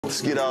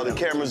Let's get all the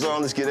cameras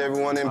on. Let's get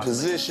everyone in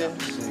position.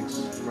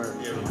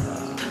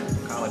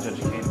 College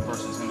educated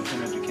versus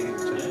independent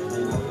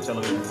educated.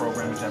 Television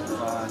programming, chapter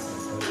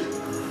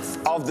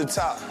 5. Off the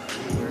top.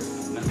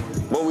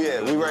 Where we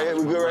at? We right here?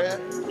 We good right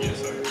here? Yes,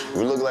 sir.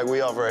 We look like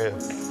we off right here.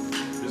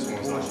 This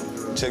one's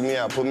like... Check me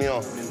out. Put me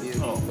on.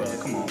 Oh, brother,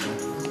 come on, man.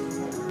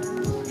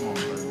 Come on,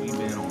 brother. We've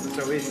been on it.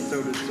 So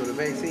the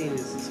vaccine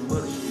is some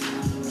other shit.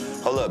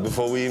 Hold up,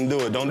 before we even do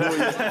it. Don't do it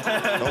yet.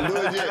 Don't do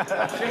it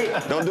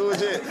yet. Don't do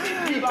it yet.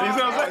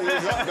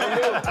 Don't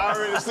do it. I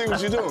already see what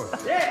you're doing.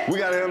 We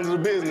gotta handle the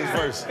business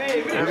first.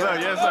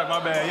 Yes, sir.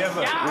 My bad. Yes,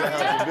 sir. We gotta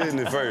handle the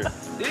business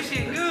first. This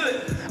shit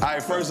good. All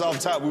right, first off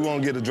top, we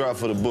want to get a drop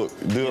for the book.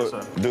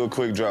 Do a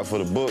quick drop for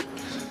the book.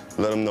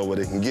 Let them know where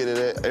they can get it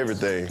at,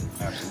 everything.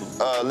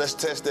 Absolutely. Let's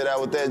test it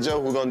out with that, Joe.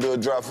 We're gonna do a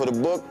drop for the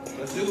book.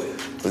 Let's do it.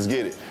 Let's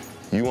get it.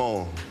 You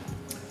on.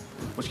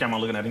 Which camera am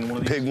I looking at? Any one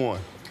of these? Pick one.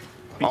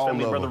 Peace, All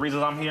family, of brother them.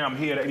 Reasons. I'm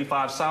here at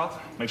 85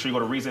 South. Make sure you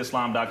go to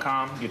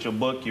RezaIslam.com, get your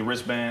book, your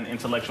wristband,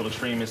 Intellectual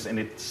Extremists, and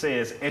it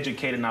says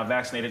educated, not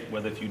vaccinated,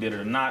 whether if you did it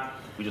or not.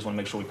 We just want to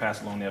make sure we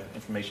pass along that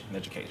information and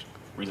education.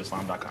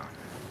 RezaIslam.com.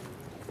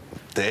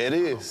 There it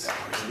is.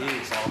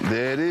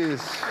 There it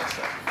is. Yes,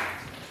 sir.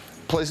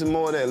 Play some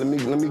more of that.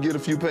 Let me get a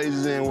few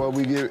pages in while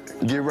we get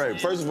ready.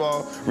 First of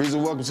all, Reza,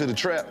 welcome to the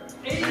trap.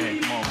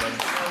 Man, come on, brother.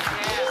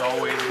 It's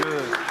always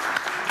good.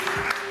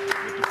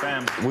 With your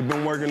family. We've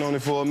been working on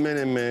it for a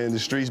minute, man. The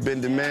streets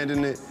been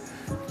demanding it.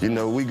 You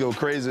know, we go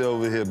crazy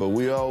over here, but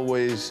we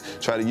always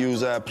try to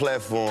use our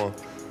platform,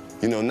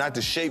 you know, not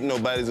to shape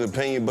nobody's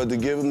opinion, but to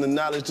give them the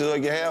knowledge so they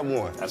can have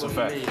one. That's a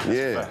fact.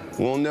 Yeah,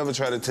 we won't never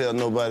try to tell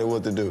nobody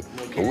what to do.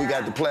 But we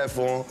got the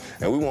platform,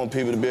 and we want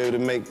people to be able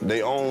to make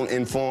their own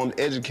informed,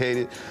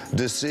 educated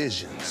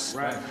decisions.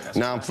 Right.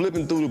 Now, I'm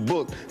flipping through the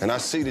book, and I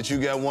see that you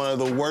got one of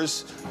the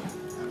worst,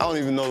 I don't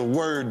even know the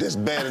word that's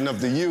bad enough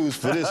to use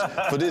for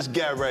this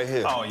guy right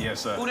here. Oh,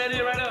 yes, sir. Who that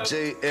is right now?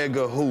 J.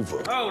 Edgar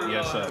Hoover. Oh,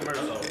 Yes, Lord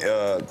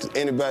sir. mercy.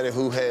 Anybody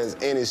who has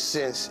any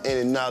sense,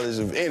 any knowledge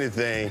of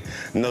anything,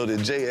 know that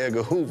J.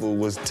 Edgar Hoover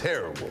was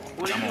terrible.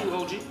 What do you do,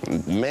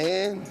 OG?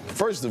 Man,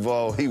 first of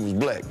all, he was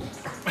black.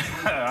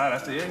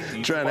 That's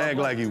it. Trying to act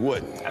like he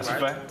wasn't. That's a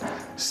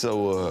fact.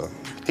 So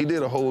he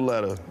did a whole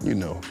lot of, you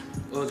know,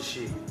 Other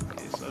shit.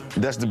 Yes, sir.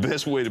 that's the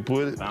best way to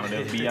put it.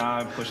 Founded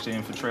FBI, pushed to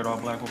infiltrate all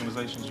black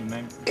organizations, you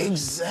name it.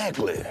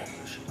 Exactly.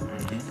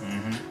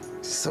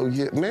 So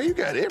yeah, man, you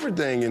got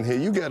everything in here.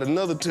 You got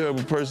another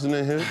terrible person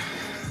in here,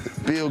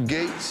 Bill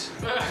Gates.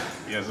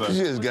 Yes, You sir.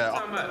 just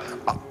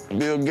got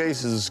Bill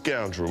Gates is a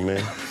scoundrel,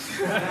 man.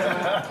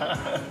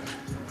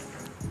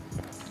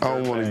 I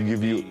don't want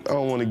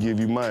to give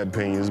you my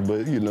opinions,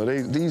 but you know,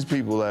 these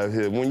people out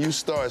here, when you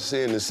start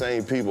seeing the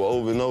same people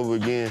over and over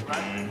again,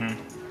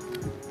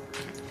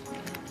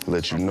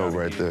 let you know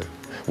right there.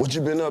 What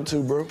you been up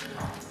to, bro?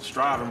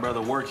 Striving,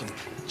 brother, working,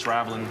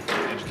 traveling,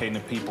 educating the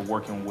people,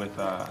 working with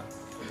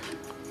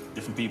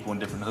different people in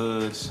different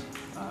hoods,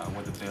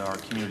 whether they are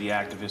community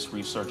activists,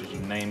 researchers, you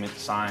name it,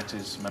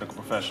 scientists, medical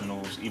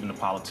professionals, even the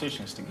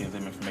politicians, to give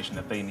them information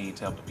that they need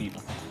to help the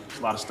people. There's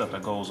a lot of stuff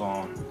that goes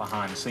on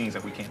behind the scenes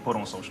that we can't put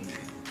on social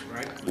media.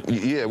 Right?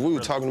 Yeah, we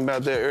were talking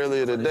about that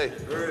earlier today.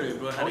 Early,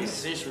 but how they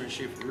censoring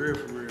shit for real,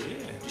 for real. Yeah.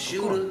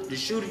 The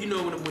shooter, you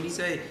know, when he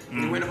say,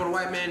 when he went up on a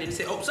white man and he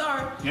said, oh,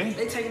 sorry, Yeah.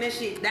 they taking that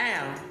shit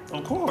down.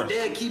 Of course.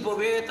 They'll keep up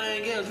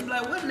everything else. You be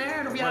like, what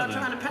narrative y'all Brother,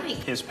 trying to paint?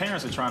 His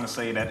parents are trying to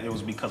say that it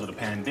was because of the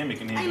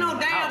pandemic and him Ain't being no in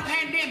the damn house.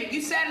 pandemic.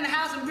 You sat in the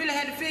house and really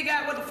had to figure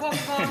out what the fuck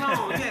was going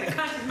on. You had a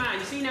conscious mind.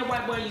 You seen that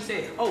white boy and you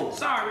said, oh,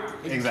 sorry.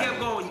 And Exactly.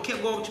 you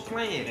kept going with your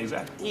plan.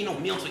 Exactly. You ain't no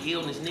mental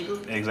illness,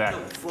 nigga. Exactly. You know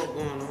what the fuck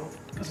going on.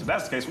 If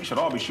that's the case, we should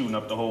all be shooting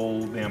up the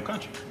whole damn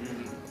country.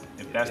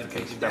 If that's the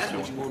case, If that's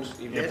what what you we want want.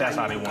 to, If that's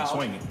how they want to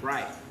swing it.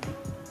 Right.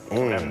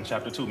 So that in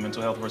chapter 2,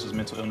 mental health versus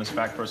mental illness,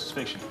 fact versus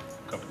fiction.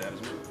 Covered that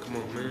as well. Come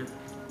on, man.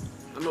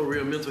 I know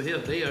real mental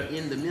health. They are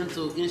in the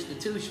mental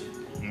institution.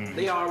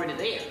 They are already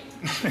there.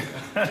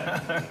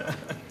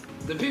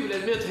 The people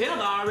that's mental health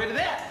are already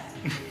there.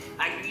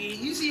 Like,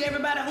 you see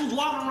everybody who's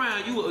walking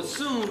around, you will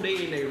assume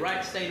they in their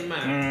right state of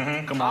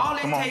mind. Come on, All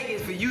come it on. take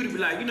is for you to be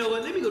like, you know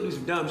what, let me go do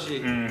some dumb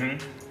shit.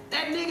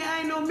 That nigga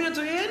ain't no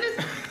mental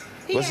illness.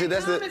 He Well, see, had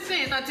that's the- common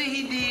sense until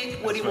he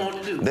did what he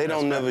wanted to do. They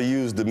don't never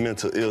use the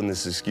mental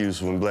illness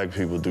excuse when black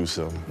people do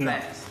something.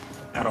 Facts.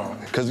 At all.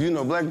 Because, you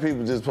know, black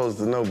people just supposed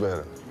to know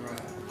better.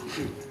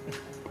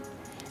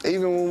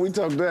 Even when we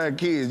talk to our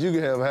kids, you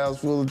can have a house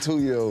full of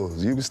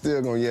 2-year-olds. You can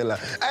still gonna yell out,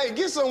 hey,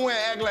 get somewhere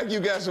and act like you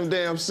got some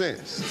damn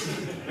sense.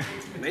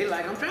 They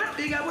like, I'm trying to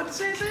figure out what the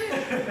sense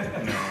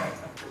is.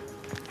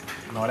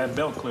 No, that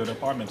belt cleared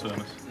up our mental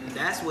illness.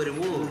 That's what it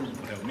was.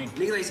 Whatever me.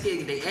 Niggas ain't scared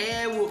to get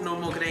their ass whooped no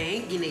more because they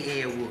ain't getting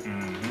their ass whooped.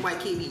 White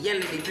kid be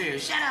yelling at their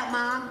parents, shut up,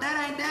 mom.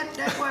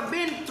 That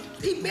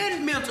boy he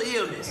been mental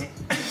illness.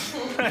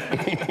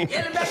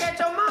 Yelling back at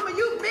your mama,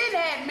 you been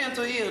had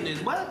mental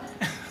illness. What?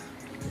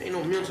 Ain't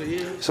no mental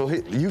illness. So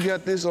you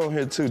got this on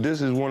here too.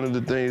 This is one of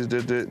the things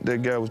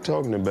that guy was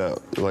talking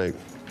about, like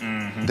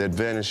that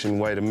vanishing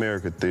white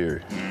America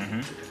theory.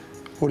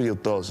 What are your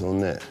thoughts on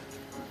that?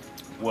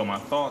 Well, my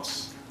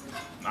thoughts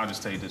I'll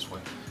just tell you this way.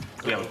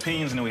 We have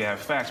opinions and then we have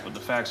facts, but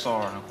the facts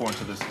are, according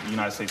to the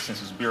United States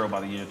Census Bureau, by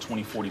the year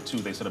 2042,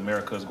 they said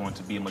America is going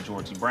to be a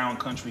majority brown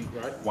country.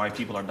 Right. White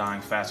people are dying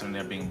faster than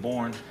they're being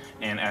born.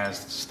 And as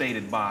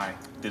stated by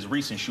this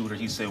recent shooter,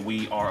 he said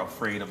we are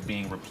afraid of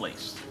being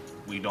replaced.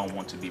 We don't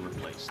want to be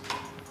replaced.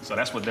 So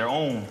that's what their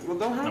own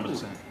numbers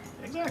are saying.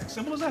 Exactly,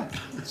 simple as that.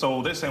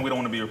 So they're saying we don't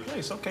want to be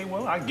replaced. Okay,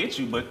 well, I get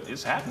you, but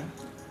it's happening.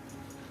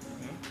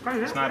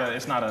 It's not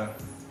a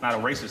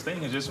racist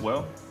thing. It's just,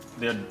 well,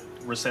 they're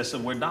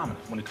recessive, we're dominant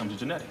when it comes to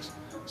genetics.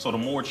 So the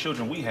more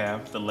children we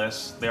have, the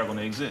less they're going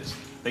to exist.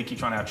 They keep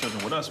trying to have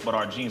children with us, but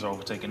our genes are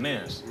overtaking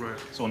theirs. Right.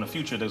 So in the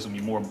future, there's going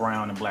to be more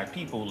brown and black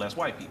people, less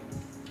white people.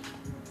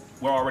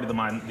 We're already the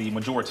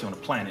majority on the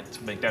planet,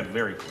 to make that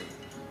very clear.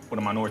 We're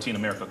the minority in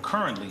America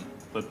currently,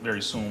 but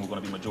very soon we're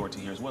going to be majority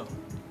here as well.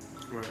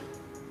 Right.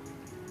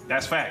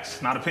 That's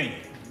facts, not opinion.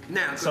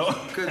 Now,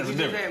 because we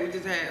just had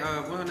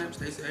what's her name,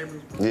 Stacey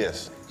Abrams?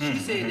 Yes. She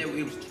said that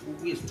we was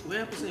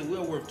 12%.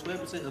 We're worth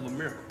 12% of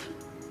America.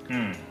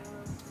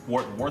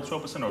 Worth 12%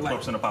 or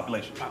 12% of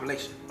population?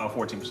 Population. About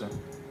 14%.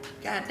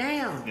 God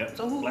damn. Yep.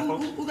 So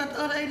who got the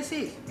other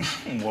 86?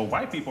 Well,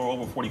 white people are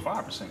over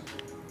 45%.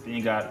 Then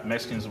you got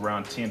Mexicans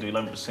around 10 to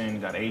 11%. You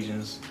got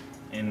Asians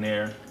in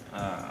there,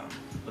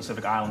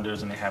 Pacific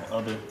Islanders, and they have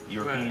other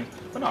Europeans.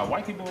 Right. But no,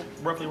 white people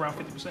roughly around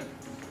 50%.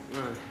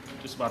 Right.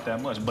 Just about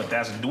that much. But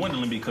that's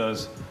dwindling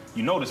because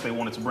you notice they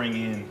wanted to bring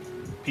in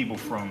people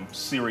from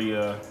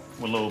Syria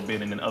a little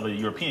bit and then other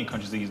European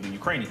countries, the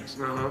Ukrainians.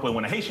 But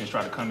when the Haitians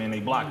try to come in, they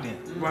blocked in.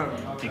 Right.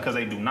 Because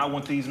they do not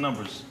want these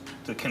numbers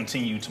to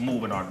continue to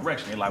move in our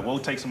direction. They're like, well,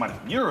 we'll take somebody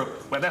from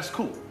Europe, well, that's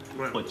cool.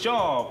 Right. But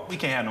y'all, we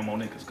can't have no more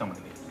niggas coming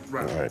in.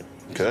 Right.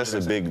 Because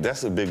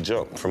that's a big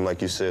jump from,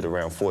 like you said,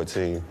 around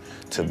 14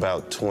 to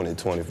about 20.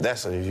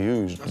 That's a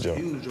huge jump.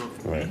 A huge jump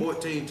from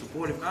 14 to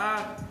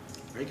 45.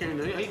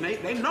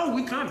 They know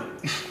we coming.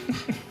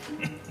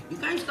 You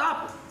can't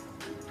stop it.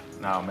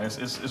 No, man,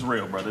 it's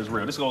real, brother. It's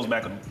real. This goes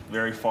back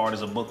very far.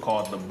 There's a book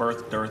called The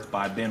Birth Dearth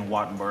by Ben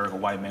Wattenberg, a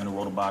white man who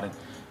wrote about it.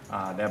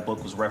 That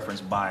book was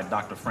referenced by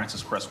Dr.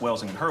 Frances Cress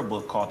Welsing in her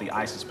book called The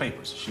ISIS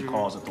Papers. She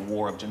calls it the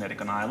War of Genetic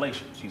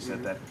Annihilation. She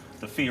said that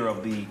the fear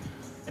of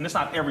and it's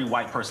not every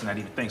white person that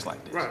even thinks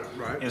like this.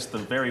 Right. It's the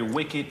very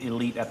wicked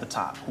elite at the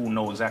top who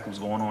know exactly what's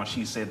going on.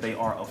 She said they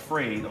are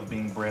afraid of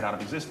being bred out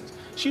of existence.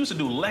 She used to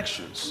do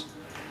lectures,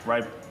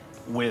 right,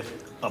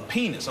 with a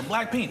penis, a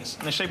black penis,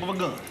 in the shape of a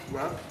gun.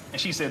 Right.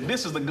 And she said,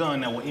 this is the gun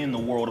that will end the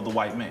world of the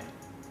white man.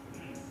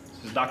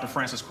 This is Dr.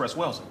 Frances Cress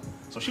Welsing.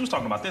 So she was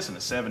talking about this in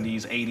the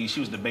 70s, 80s. She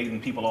was debating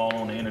people all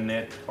on the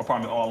internet, or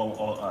probably all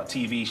on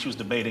TV. She was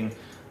debating,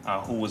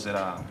 who was it,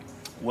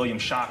 William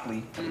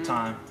Shockley at the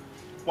time,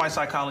 white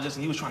psychologist,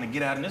 and he was trying to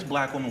get at it, and this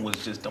black woman was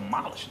just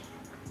demolishing.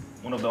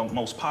 One of the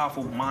most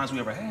powerful minds we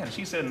ever had. And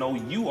she said, no,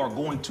 you are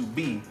going to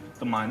be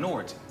the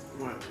minority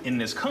in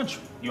this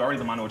country. You're already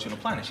the minority on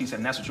the planet. She said,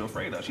 and that's what you're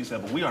afraid of. She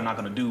said, but we are not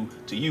going to do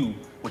to you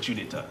what you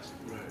did to us.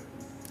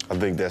 I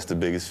think that's the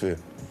biggest fear.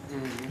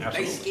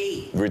 They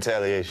scared.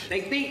 Retaliation. They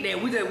think that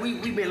we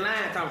been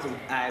lying, talking. All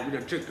right, we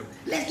done tricked them.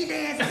 Let's get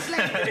their ass and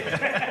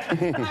slap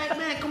them. Like,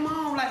 man, come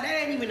on, like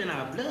that ain't even in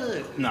our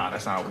blood. Nah,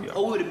 that's not how we are.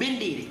 Or we would have been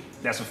did it.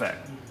 That's a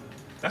fact.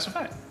 That's a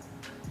fact.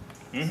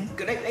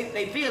 Cause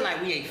they feel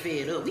like we ain't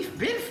fed up. We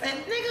been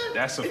fed, nigga.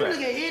 That's a if fact. You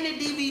look at any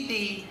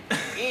DVD,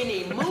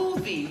 any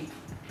movie,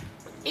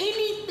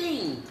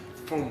 anything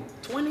from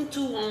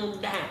 22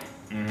 on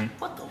down.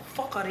 What the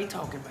fuck are they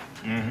talking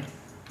about?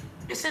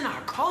 It's in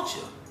our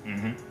culture.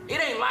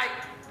 It ain't like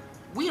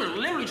we are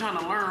literally trying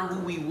to learn who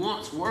we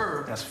once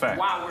were. That's a fact.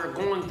 While we're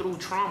going through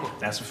trauma.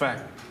 That's a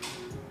fact.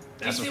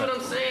 You see what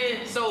I'm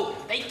saying? So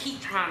they keep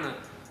trying to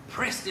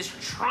press this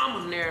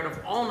trauma narrative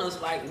on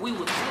us like we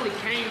really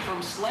came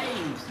from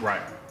slaves.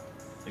 Right.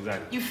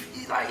 Exactly.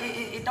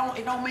 It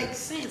don't make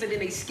sense, and then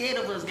they scared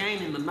of us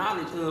gaining the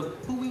knowledge of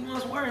who we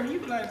once were, and you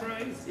be like, bro,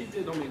 it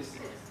just don't make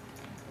sense.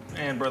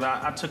 Man, brother,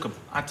 I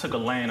took a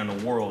land in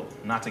the world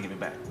not to give it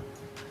back.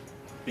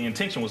 The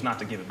intention was not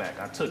to give it back.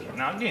 I took it.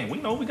 Now, again, we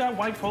know we got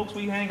white folks.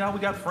 We hang out. We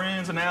got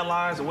friends and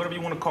allies or whatever you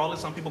want to call it.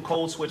 Some people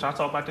code switch. I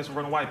talk about this in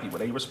front of white people.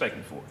 They respect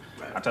me for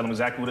it. Right. I tell them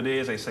exactly what it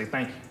is. They say,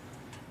 thank you.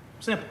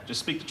 Simple.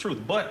 Just speak the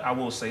truth. But I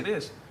will say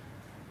this.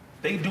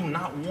 They do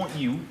not want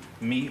you,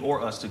 me,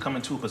 or us to come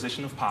into a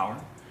position of power,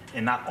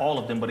 and not all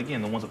of them, but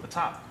again, the ones at the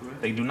top.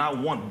 Right. They do not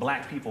want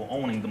black people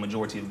owning the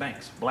majority of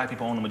banks. Black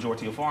people own the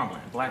majority of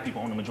farmland. Black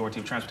people own the majority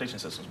of transportation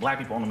systems. Black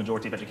people own the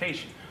majority of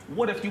education.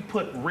 What if you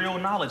put real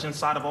knowledge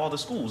inside of all the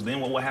schools? Then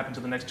what will happen to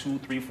the next 2,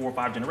 3, 4,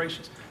 5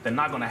 generations? They're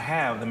not going to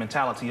have the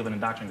mentality of an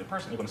indoctrinated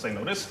person. They're going to say,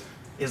 no, this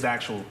is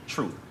actual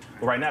truth.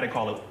 But right now they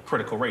call it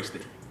critical race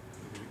theory.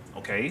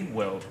 Okay,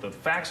 well, the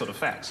facts are the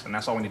facts, and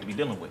that's all we need to be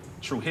dealing with,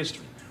 true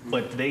history.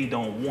 But they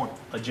don't want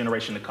a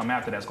generation to come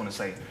after that's going to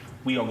say,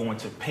 we are going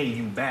to pay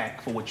you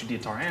back for what you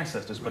did to our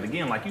ancestors. But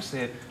again, like you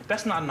said,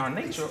 that's not in our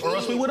nature, or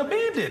else we would have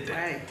been did that.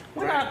 Right.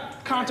 We're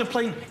not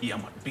contemplating, yeah,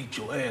 I'm gonna beat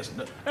your ass.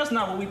 That's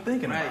not what we're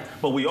thinking about.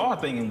 But we are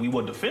thinking we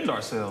will defend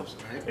ourselves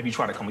if you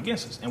try to come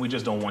against us. And we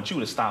just don't want you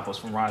to stop us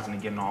from rising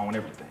and getting our own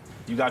everything.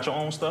 You got your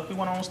own stuff, we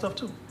want our own stuff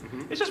too.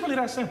 It's just really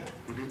that simple.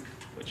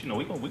 But you know,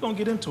 we're gonna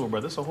get into it,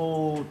 brother. It's a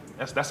whole,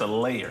 that's a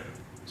layer.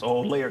 It's a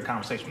whole layered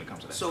conversation when it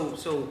comes to that.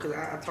 So, because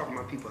I talk to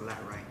my people a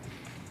lot, right?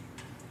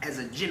 As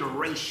a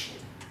generation,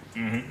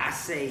 I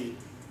say,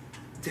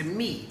 to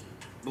me,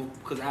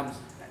 because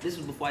this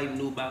was before I even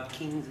knew about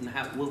kings and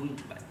how what we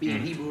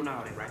being Hebrew and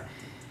all that, right?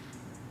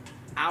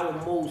 Our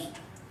most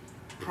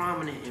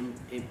prominent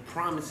and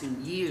promising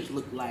years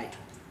look like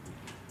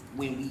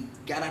when we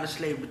got out of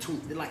slavery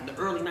between like the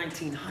early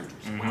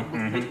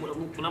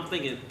 1900s. When I'm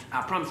thinking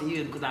our promising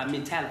years, because our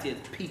mentality as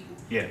people,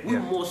 we were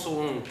more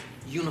so on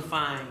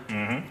unifying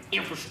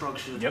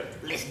infrastructure.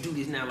 Let's do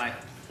this now, like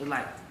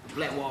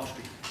Black Wall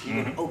Street, you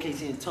know,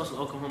 OKC in Tulsa,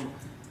 Oklahoma.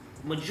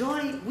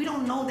 Majority, we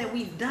don't know that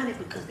we've done it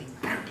because they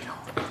burned it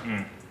all.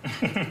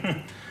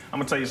 I'm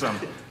gonna tell you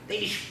something. They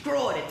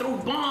destroyed it, threw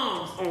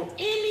bombs on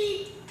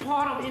any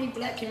part of any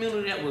black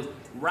community that was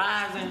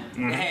rising,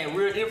 that had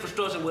real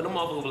infrastructure where them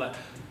motherfuckers were like,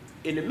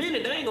 in a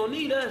minute, they ain't gonna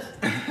need us.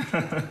 We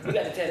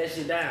gotta tear that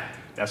shit down.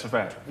 That's a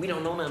fact. We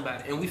don't know nothing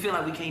about it, and we feel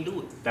like we can't do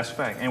it. That's a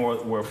fact. And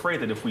we're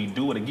afraid that if we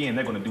do it again,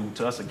 they're gonna do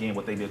to us again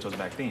what they did to us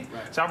back then.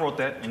 So I wrote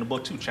that in the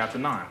book too, chapter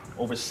 9.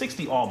 Over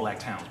 60 all-black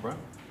towns, bro.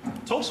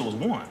 Tulsa was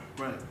one.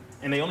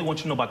 And they only want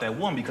you to know about that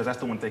one because that's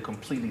the one they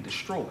completely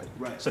destroyed.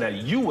 So that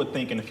you would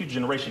think in the future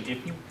generation,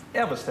 if you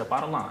ever step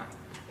out of line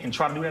and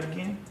try to do that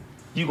again,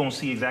 you're gonna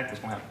see exactly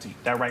what's gonna happen to you.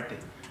 That right there.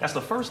 That's the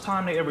first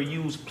time they ever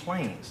used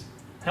planes,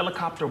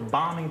 helicopter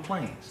bombing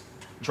planes,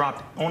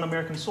 dropped on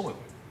American soil,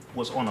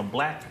 was on a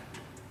black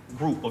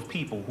group of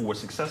people who were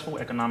successful,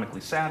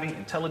 economically savvy,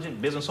 intelligent,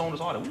 business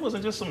owners, all that. We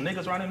wasn't just some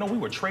niggas right there. No, we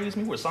were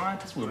tradesmen, we were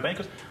scientists, we were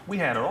bankers. We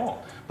had it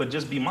all. But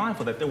just be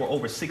mindful that there were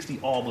over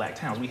 60 all-black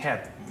towns. We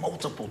had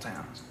multiple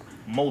towns,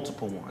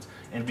 multiple ones.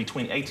 And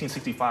between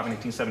 1865 and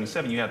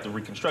 1877, you had the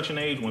Reconstruction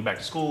age, we went back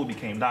to school,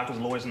 became doctors,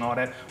 lawyers, and all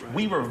that.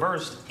 We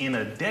reversed in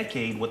a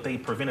decade what they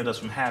prevented us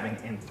from having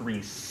in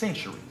 3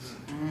 centuries.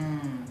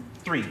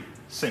 3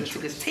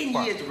 centuries. It's 10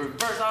 years to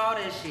reverse all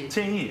that shit.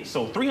 10 years.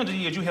 So 300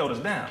 years you held us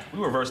down. We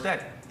reversed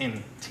that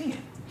in 10.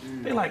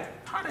 They're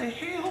like, how the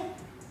hell?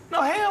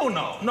 No, hell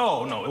no.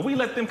 No. If we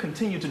let them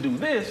continue to do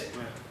this,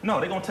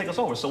 no, they're gonna take us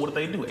over. So what did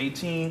they do?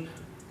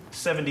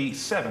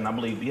 1877, I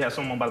believe, you had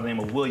someone by the name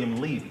of William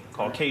Levy,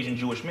 Caucasian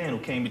Jewish man who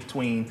came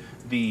between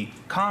the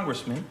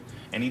congressmen,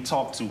 and he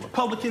talked to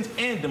Republicans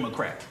and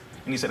Democrats.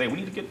 And he said, hey, we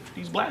need to get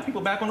these black people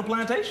back on the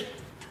plantation.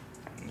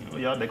 You know,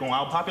 y'all, they're gonna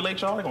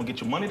outpopulate y'all, they're gonna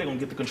get your money, they're gonna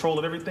get the control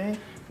of everything.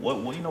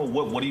 What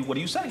do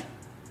you say?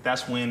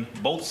 That's when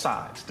both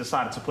sides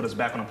decided to put us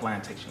back on the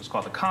plantation. It's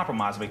called the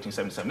Compromise of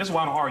 1877. This is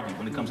why I don't argue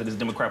when it comes to this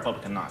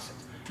Democrat-Republican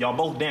nonsense. Y'all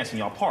both dancing,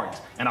 y'all parties,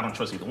 and I don't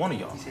trust either one of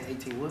y'all. You said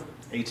 18 what?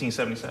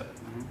 1877.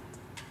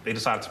 They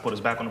decided to put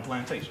us back on the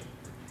plantation.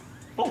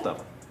 Both of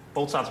them.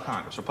 Both sides of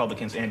Congress,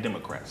 Republicans and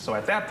Democrats. So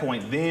at that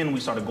point, then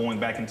we started going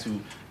back into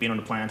being on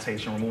the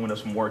plantation, removing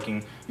us from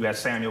working. You had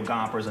Samuel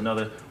Gompers,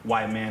 another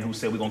white man who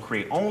said we're gonna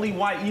create only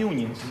white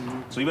unions.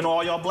 So even though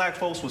all y'all black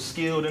folks was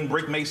skilled in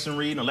brick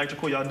masonry and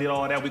electrical, y'all did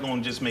all that, we're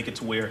gonna just make it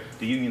to where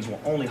the unions will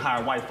only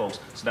hire white folks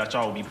so that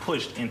y'all will be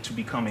pushed into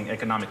becoming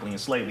economically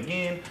enslaved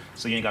again.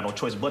 So you ain't got no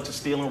choice but to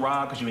steal and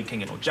rob because you can't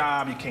get no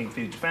job, you can't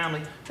feed your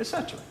family,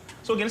 etc.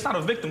 So again, it's not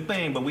a victim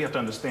thing, but we have to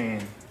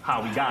understand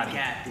how we got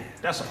here.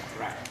 That's all.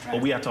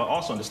 But we have to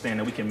also understand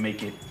that we can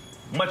make it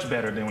much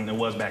better than when it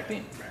was back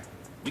then.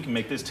 We can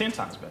make this 10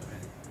 times better.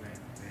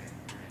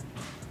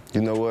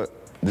 You know what?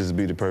 This would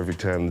be the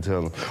perfect time to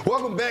tell them.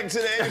 Welcome back to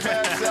the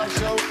 85 South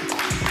Show.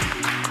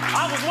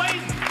 I was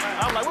waiting.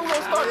 I was like, we're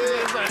gonna start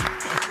this.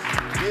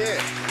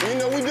 Yeah, you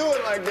know, we do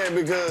it like that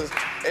because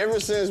ever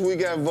since we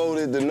got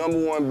voted the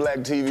 #1 black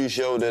TV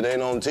show that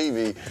ain't on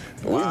TV,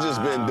 we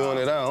just been doing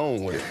it our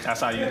own way.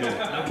 That's how you do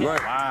it. Right.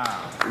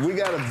 Wow. We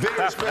got a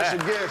very special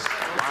guest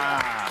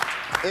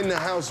in the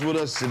house with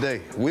us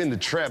today. We're in the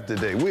trap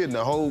today. We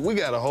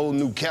got a whole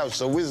new couch,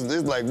 so it's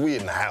like we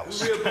in the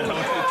house.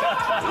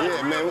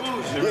 Yeah, man.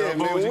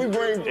 When we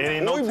bring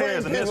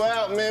people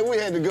out, man, we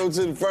had to go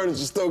to the furniture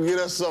store, get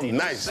us something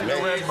nice,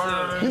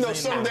 man. You know,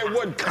 something that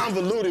wasn't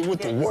convoluted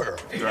with the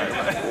world. Ain't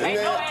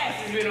no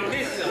accident on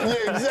this show.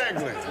 Yeah,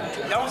 exactly.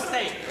 Don't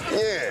stay.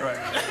 Yeah.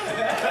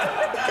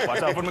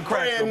 Watch out for the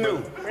cracks. Brand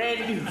new.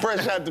 Brand new.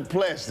 Fresh out the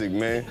plastic,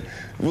 man.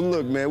 Well,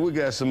 look, man, we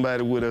got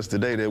somebody with us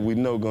today that we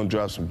know gonna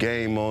drop some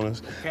game on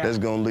us. That's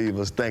gonna leave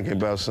us thinking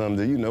about something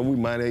that, you know, we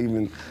might have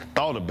even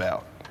thought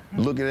about.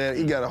 Looking at it,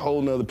 he got a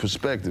whole nother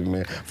perspective,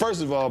 man.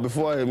 First of all,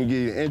 before I even give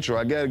you an intro,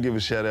 I gotta give a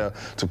shout out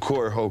to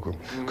Corey Holcomb.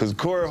 Because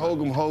Corey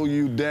Holcomb hold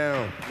you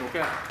down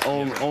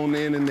on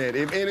the internet.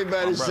 If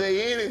anybody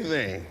say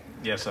anything,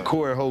 yes, sir.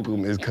 Corey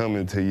Holcomb is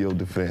coming to your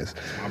defense.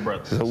 My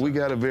brother. So we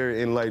got a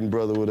very enlightened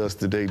brother with us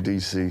today,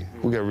 DC.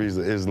 We got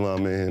Rizza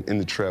Islam, man, in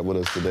the trap with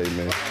us today,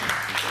 man.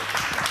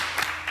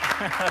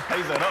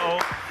 He said, uh-oh.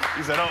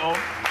 He said, uh-oh.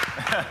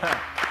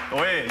 Go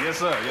ahead. Yes,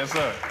 sir. Yes,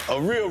 sir.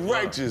 A real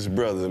righteous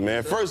brother,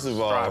 man. First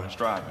of all,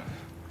 Striving.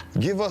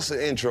 give us an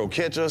intro.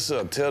 Catch us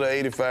up. Tell the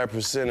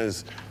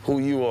 85%ers who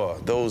you are,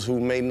 those who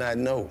may not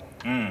know.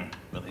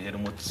 Really hit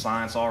him with the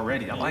science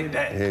already. I like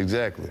that.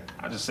 Exactly.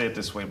 I just say it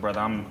this way,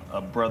 brother. I'm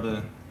a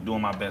brother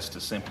doing my best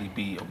to simply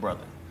be a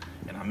brother.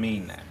 And I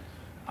mean that.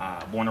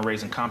 Born and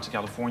raised in Compton,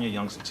 California,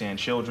 youngest of 10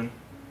 children.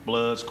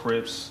 Bloods,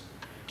 Crips,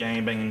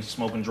 gang banging,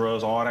 smoking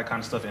drugs, all that kind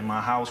of stuff in my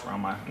house,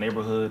 around my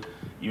neighborhood,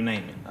 you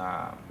name it.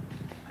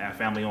 Had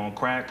family on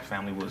crack,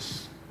 family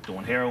was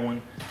doing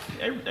heroin,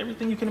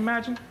 everything you can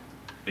imagine.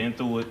 Been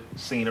through it,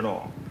 seen it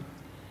all.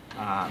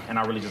 And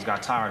I really just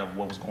got tired of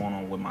what was going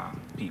on with my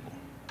people,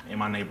 in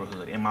my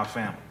neighborhood, in my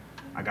family.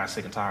 I got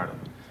sick and tired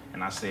of it.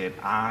 And I said,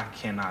 I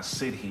cannot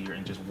sit here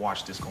and just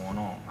watch this going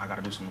on. I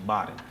gotta do something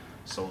about it.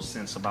 So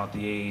since about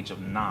the age of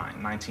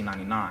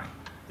 1999,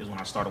 is when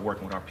I started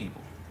working with our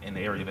people in the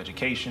area of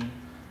education,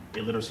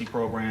 illiteracy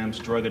programs,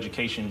 drug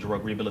education,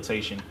 drug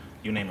rehabilitation,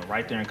 you name it,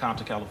 right there in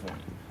Compton,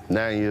 California.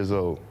 9 years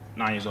old.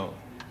 9 years old.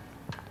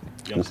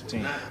 Youngest of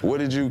 10. Where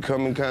did you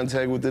come in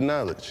contact with the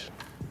knowledge?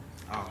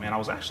 Oh man, I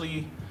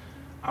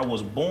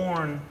was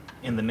born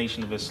in the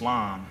Nation of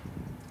Islam,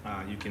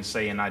 you can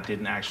say, and I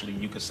didn't actually,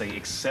 you could say,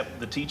 accept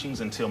the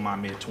teachings until my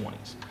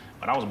mid-20s.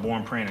 But I was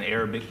born praying in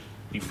Arabic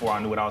before I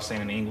knew what I was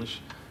saying in English.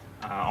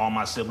 All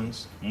my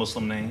siblings,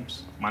 Muslim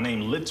names. My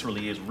name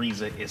literally is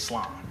Reza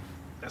Islam.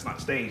 That's not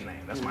a stage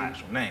name, that's my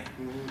actual name.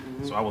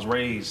 So I was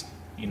raised,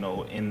 you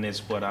know, in this,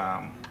 but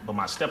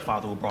my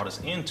stepfather who brought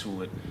us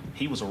into it,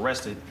 he was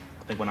arrested,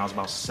 I think when I was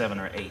about 7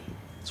 or 8.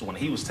 So when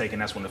he was taken,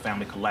 that's when the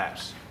family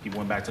collapsed. People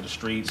went back to the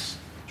streets,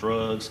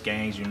 drugs,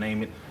 gangs, you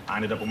name it. I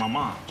ended up with my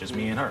mom, just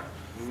me and her,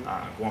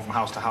 going from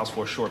house to house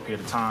for a short period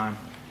of time.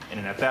 And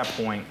then at that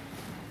point,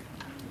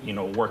 you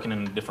know, working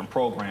in different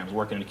programs,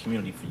 working in the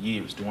community for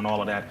years, doing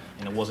all of that.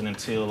 And it wasn't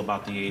until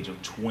about the age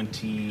of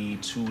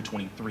 22,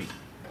 23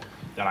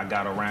 that I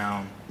got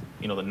around,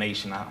 you know, the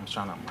nation. I'm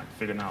like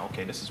figuring out,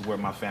 okay, this is where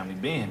my family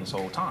been this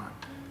whole time.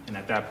 And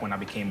at that point, I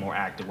became more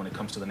active when it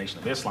comes to the Nation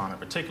of Islam in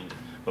particular.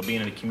 But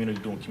being in the community,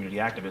 doing community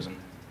activism,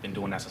 been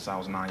doing that since I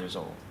was 9 years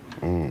old.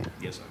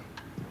 Yes, sir.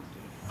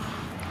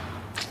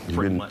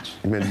 Pretty much.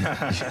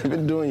 You've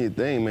been doing your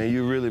thing, man.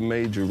 You really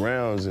made your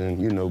rounds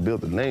and, you know,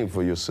 built a name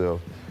for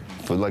yourself.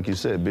 For, like you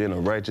said, being a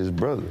righteous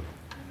brother.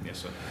 Yes,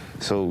 sir.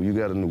 So you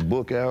got a new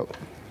book out?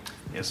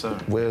 Yes, sir.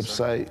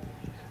 Website? Yes, sir.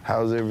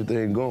 How's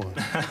everything going?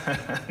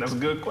 That's a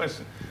good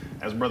question.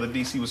 As Brother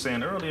DC was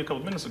saying earlier, a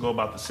couple minutes ago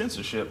about the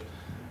censorship,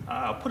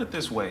 I'll put it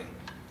this way.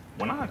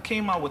 When I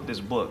came out with this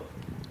book,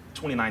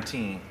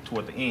 2019,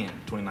 toward the end,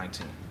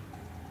 2019,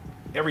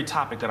 every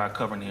topic that I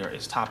cover in here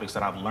is topics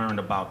that I've learned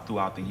about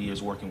throughout the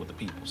years working with the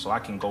people. So I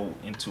can go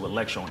into a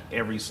lecture on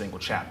every single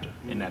chapter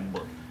in that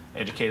book.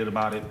 Educated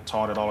about it,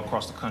 taught it all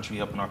across the country,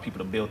 helping our people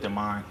to build their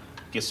mind,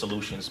 get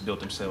solutions, build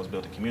themselves,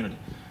 build the community.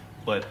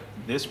 But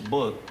this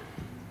book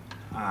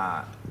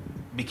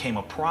became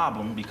a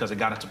problem because it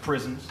got into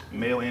prisons,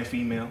 male and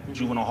female,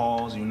 juvenile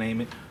halls, you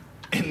name it.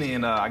 And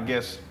then I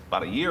guess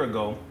about a year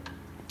ago,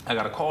 I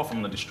got a call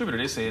from the distributor.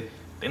 They said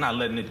they're not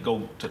letting it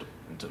go to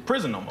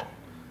prison no more.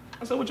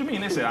 I said, what you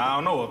mean? They said, I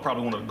don't know,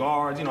 probably one of the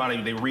guards. You know how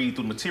they read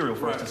through the material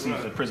first to see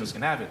if the prisons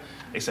can have it.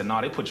 They said,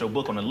 no, they put your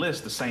book on the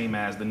list the same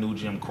as The New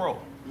Jim Crow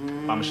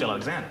by Michelle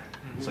Alexander.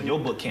 So your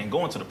book can't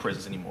go into the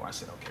prisons anymore. I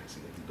said, okay, see,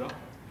 there you go.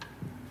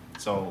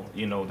 So,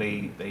 you know,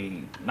 they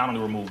not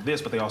only removed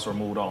this, but they also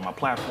removed all of my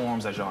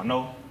platforms, as y'all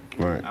know.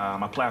 Right.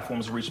 My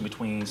platforms are reaching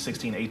between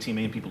 16 to 18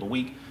 million people a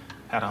week.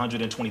 Had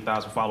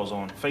 120,000 followers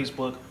on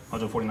Facebook,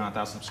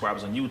 149,000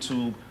 subscribers on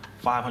YouTube,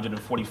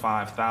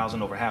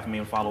 545,000, over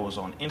 500,000 followers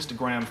on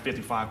Instagram,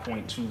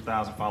 55.2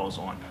 thousand followers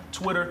on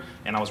Twitter,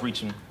 and I was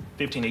reaching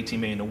 15,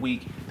 18 million a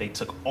week. They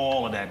took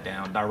all of that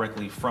down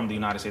directly from the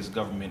United States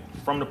government,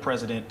 from the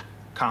president,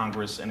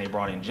 Congress, and they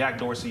brought in Jack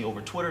Dorsey over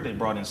Twitter, they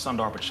brought in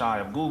Sundar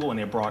Pichai of Google, and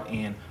they brought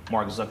in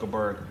Mark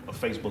Zuckerberg of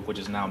Facebook, which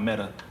is now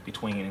Meta,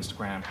 between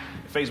Instagram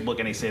and Facebook,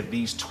 and they said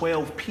these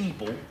 12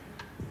 people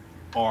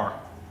are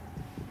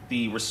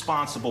the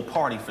responsible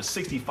party for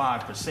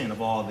 65% of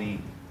all the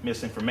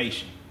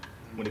misinformation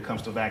when it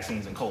comes to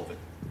vaccines and COVID.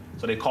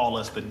 So they call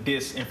us the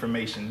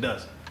disinformation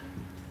dozen.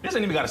 This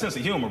ain't even got a sense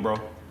of humor, bro.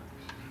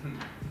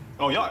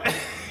 Oh, y'all. I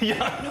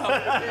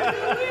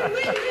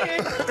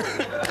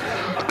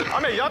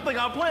mean, y'all think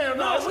I'm playing?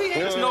 No, we ain't.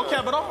 It's no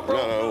cap at all, bro.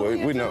 No,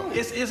 we know.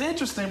 It's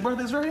interesting,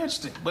 brother. It's very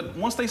interesting. But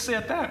once they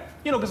said that,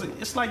 you know, because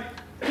it's like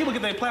people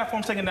get their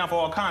platforms taken down for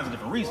all kinds of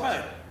different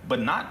reasons,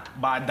 but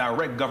not by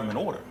direct government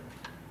order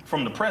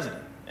from the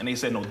president. And they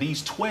said, no,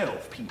 these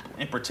 12 people,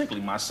 and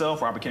particularly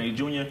myself, Robert Kennedy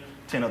Jr.,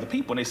 10 other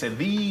people, and they said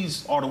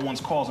these are the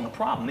ones causing the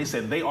problem. They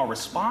said they are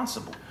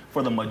responsible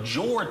for the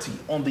majority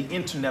on the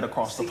internet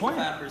across the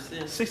planet.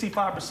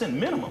 65%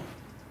 minimum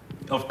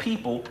of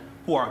people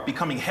who are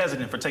becoming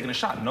hesitant for taking a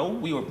shot. No,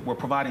 we're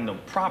providing the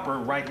proper,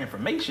 right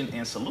information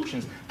and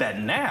solutions that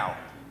now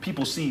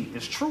people see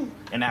is true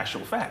and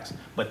actual facts.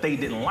 But they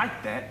didn't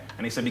like that,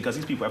 and they said because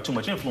these people have too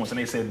much influence, and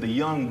they said the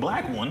young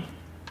black one,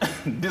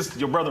 this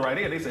your brother right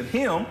here, they said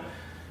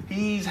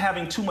he's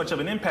having too much of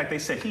an impact. They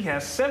said he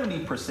has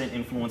 70%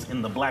 influence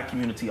in the black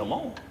community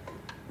alone.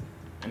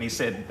 And he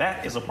said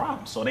that is a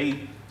problem. So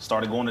they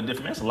started going to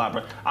different, that's a lot,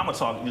 bro. I'm gonna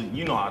talk,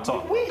 you know how I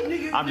talk.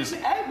 I'm just,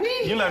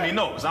 you let me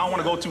know, because I don't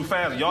want to go too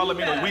fast. Y'all let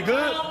me know, we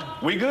good?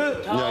 We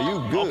good? Yeah,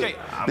 you good. Okay.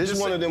 This is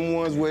one of them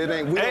ones where it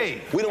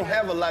ain't, we don't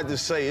have a lot to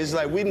say. It's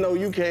like, we know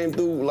you came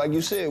through, like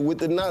you said, with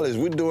the knowledge.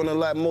 We're doing a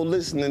lot more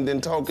listening than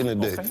talking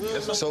today. Okay.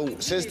 So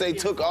since they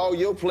took all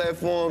your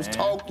platforms,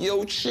 talk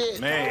your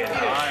shit. Man,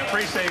 I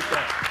appreciate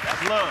that.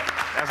 That's love,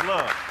 that's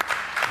love.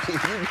 You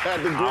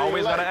got the green I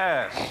always light. gotta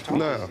ask.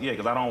 No. Yeah,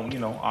 because I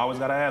don't, I always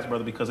gotta ask,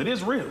 brother, because it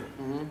is real.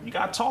 You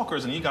got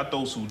talkers and you got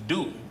those who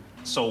do.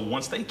 So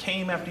once they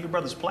came after your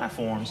brother's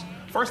platforms,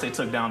 first they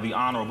took down the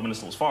Honorable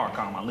Minister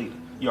Farrakhan, my leader.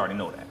 You already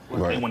know that.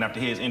 Right. They went after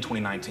his in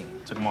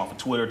 2019. Took him off of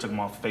Twitter, took him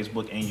off of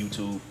Facebook and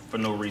YouTube for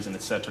no reason,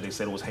 etc. They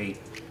said it was hate,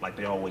 like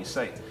they always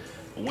say.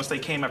 But once they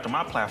came after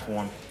my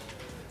platform,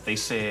 they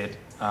said,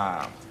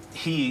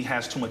 he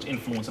has too much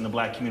influence in the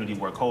black community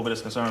where COVID is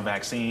concerned,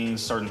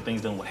 vaccines, certain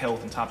things dealing with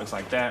health and topics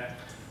like that.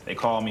 They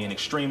call me an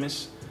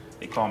extremist.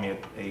 They call me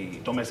a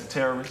domestic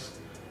terrorist,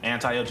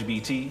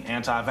 anti-LGBT,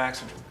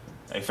 anti-vaxxer,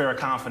 a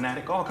Farrakhan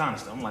fanatic, all kind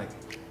of stuff. I'm like,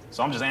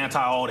 so I'm just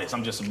anti all this.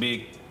 I'm just a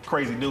big,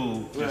 crazy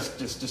dude,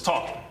 just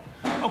talking.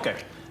 Okay,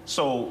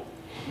 so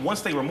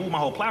once they removed my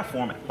whole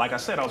platform, like I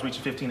said, I was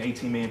reaching 15 to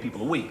 18 million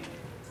people a week.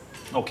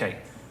 Okay,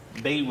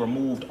 they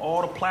removed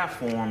all the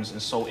platforms,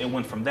 and so it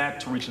went from that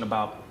to reaching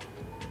about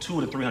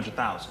 200,000 to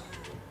 300,000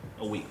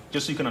 a week,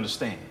 just so you can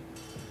understand.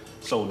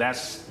 So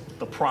that's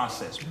the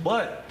process.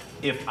 But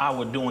if I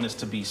were doing this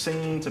to be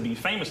seen, to be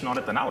famous and all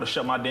that, then I would have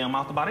shut my damn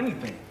mouth about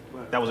anything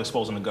that was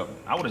exposing the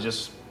government. I would have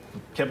just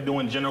kept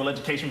doing general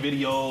education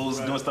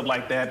videos, doing stuff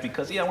like that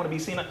because, yeah, I want to be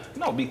seen.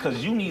 No,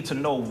 because you need to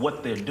know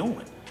what they're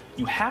doing.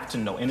 You have to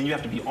know, and then you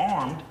have to be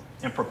armed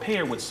and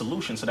prepared with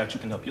solutions so that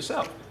you can help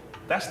yourself.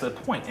 That's the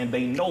point, and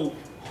they know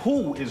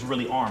who is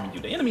really arming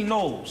you. The enemy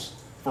knows,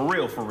 for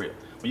real, for real.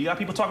 When you got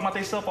people talking about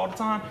themselves all the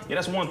time, yeah,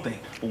 that's one thing.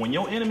 But when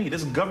your enemy,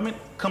 this government,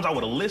 comes out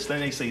with a list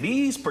and they say,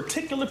 these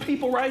particular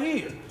people right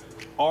here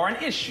are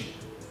an issue,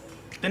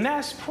 then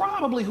that's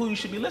probably who you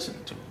should be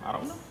listening to. I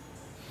don't know.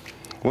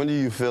 When do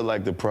you feel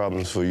like the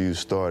problems for you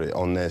started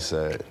on that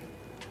side?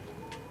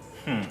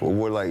 Or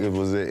what, like,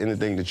 was there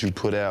anything that you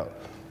put out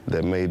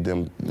that made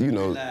them,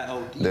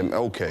 them,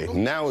 okay,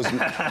 now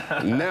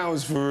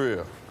it's for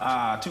real?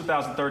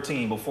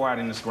 2013, before I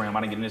had Instagram,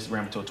 I didn't get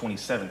Instagram until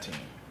 2017.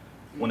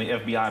 When the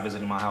FBI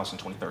visited my house in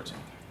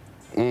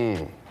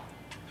 2013.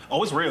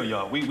 Oh, it's real,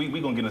 y'all. We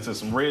gonna get into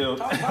some real, we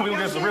gonna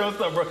get some real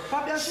stuff,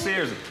 bro.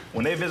 Seriously,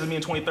 when they visited me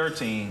in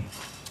 2013,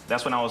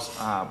 that's when I was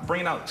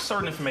bringing out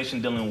certain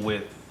information dealing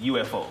with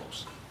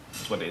UFOs.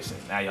 That's what they said.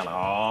 Now y'all like,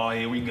 oh,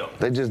 here we go.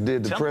 They just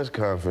did the press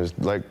conference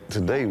like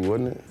today,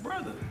 wasn't it?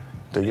 Brother.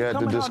 They got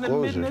the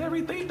disclosure. And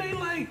everything they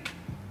like,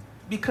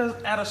 because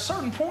at a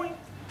certain point,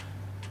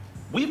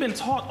 we've been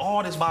taught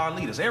all this by our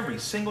leaders. Every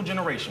single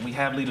generation, we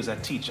have leaders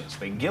that teach us.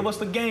 They give us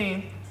the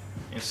game,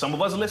 and some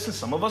of us listen,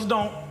 some of us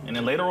don't. And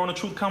then later on, the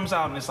truth comes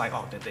out, and it's like,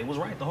 oh, they was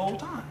right the whole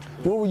time.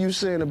 What were you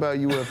saying about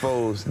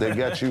UFOs that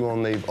got you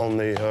on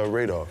their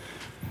radar?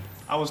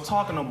 I was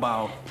talking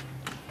about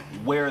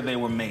where they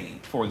were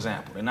made, for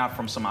example. They're not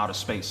from some outer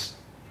space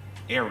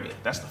area.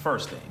 That's the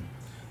first thing.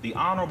 The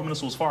Honorable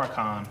Minister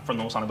Farrakhan from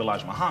the Most Honorable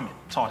Elijah Muhammad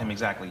taught him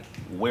exactly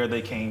where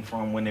they came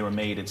from, when they were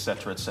made, et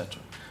cetera, et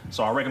cetera.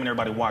 So I recommend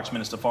everybody watch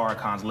Minister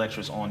Farrakhan's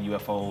lectures on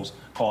UFOs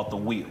called The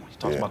Wheel. He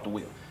talks about the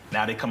wheel.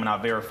 Now they're coming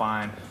out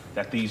verifying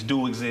that these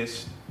do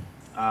exist,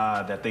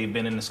 that they've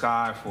been in the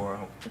sky for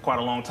quite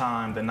a long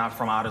time. They're not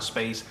from outer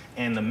space.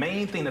 And the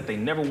main thing that they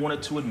never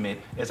wanted to admit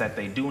is that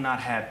they do not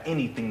have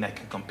anything that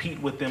can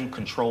compete with them,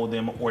 control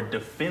them, or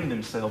defend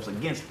themselves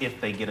against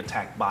if they get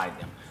attacked by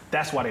them.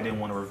 That's why they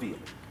didn't want to reveal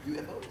it.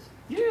 UFOs?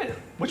 Yeah,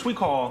 which we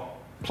call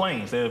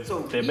planes. They're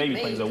baby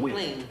planes. They're wheels.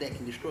 Planes that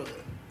can destroy them.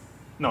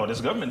 No,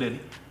 this government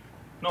didn't.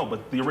 No,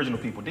 but the original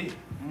people did.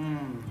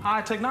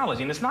 High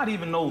technology, and it's not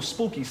even no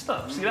spooky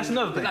stuff. See, that's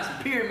another thing. They got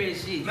some pyramid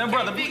shit. Now,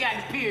 brother, figure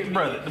out the pyramid.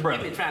 Brother.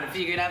 They've been trying to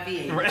figure it out for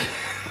years.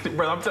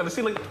 Brother, I'm telling you,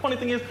 see, like, the funny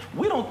thing is,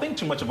 we don't think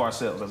too much of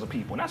ourselves as a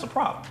people, and that's a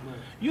problem.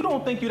 You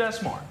don't think you that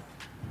smart.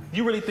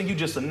 You really think you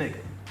just a nigga.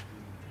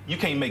 You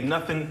can't make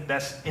nothing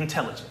that's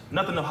intelligent,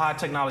 nothing of high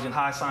technology and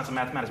high science and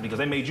mathematics, because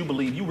they made you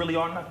believe you really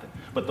are nothing.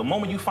 But the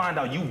moment you find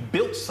out you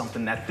built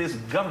something that this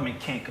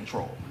government can't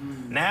control,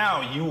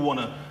 now you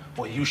wanna,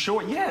 well, you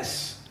sure?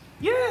 Yes.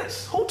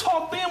 Who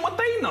taught them what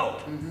they know?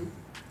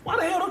 Why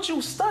the hell don't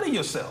you study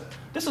yourself?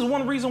 This is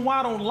one reason why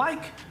I don't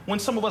like when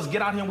some of us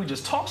get out here and we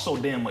just talk so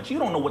damn much. You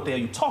don't know what the hell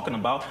you're talking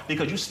about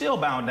because you're still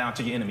bound down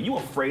to your enemy. You're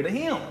afraid of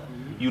him.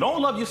 You don't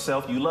love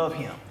yourself, you love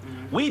him.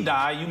 We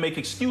die, you make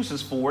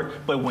excuses for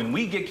it, but when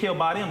we get killed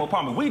by them, or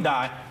probably we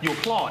die, you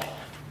applaud it.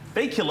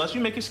 They kill us, you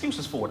make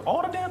excuses for it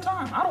all the damn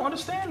time. I don't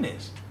understand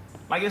this.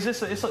 Like,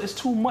 it's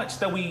too much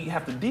that we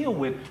have to deal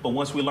with, but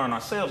once we learn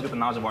ourselves, get the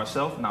knowledge of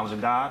ourselves, knowledge of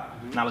God,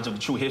 knowledge of the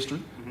true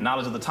history,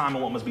 knowledge of the time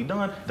and what must be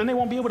done, then they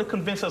won't be able to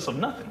convince us of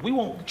nothing. We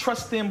won't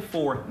trust them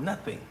for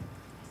nothing.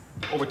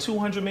 Over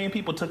 200 million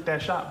people took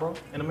that shot, bro,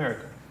 in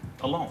America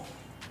alone.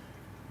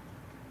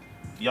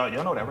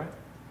 Y'all know that, right?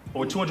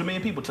 Over 200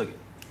 million people took it.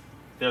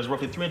 There's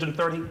roughly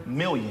 330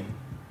 million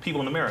people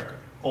in America.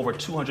 Over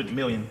 200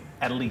 million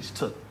at least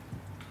took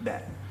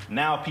that.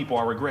 Now people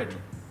are regretting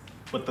it.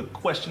 But the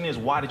question is,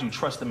 why did you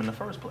trust them in the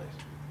first place?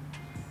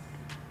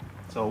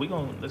 So we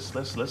gonna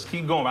let's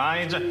keep going.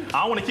 I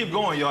want to keep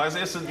going, y'all.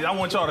 I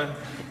want y'all to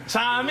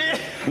chime in.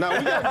 Now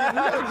we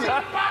gotta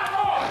get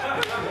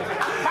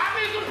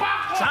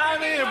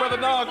chime in, brother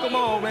dog. Come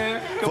on, man.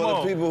 Come for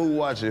on. the people who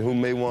watch it who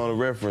may want a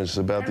reference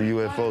about the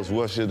UFOs,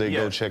 what should they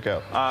go check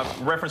out?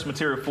 Reference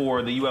material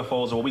for the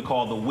UFOs are what we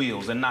call the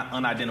wheels and not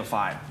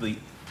unidentified.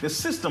 The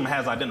system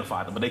has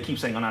identified them, but they keep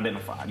saying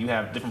unidentified. You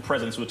have different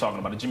presidents who are talking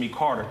about it. Jimmy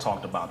Carter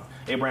talked about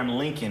it. Abraham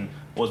Lincoln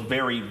was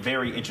very,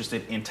 very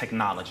interested in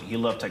technology. He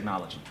loved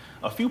technology.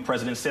 A few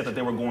presidents said that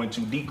they were going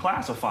to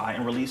declassify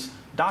and release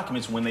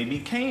documents when they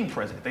became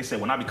president. They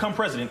said, when I become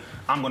president,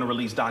 I'm going to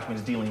release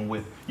documents dealing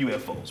with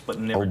UFOs, but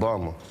never.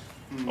 Obama.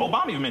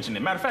 Obama even mentioned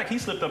it. Matter of fact, he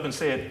slipped up and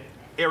said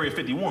Area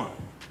 51.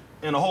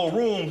 And the whole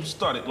room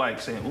started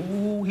like saying,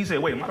 ooh, he said,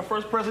 wait, am I the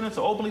first president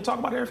to openly talk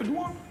about Area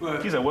 51? Right.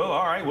 He said, well,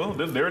 all right, well,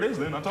 there it is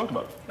then, I talked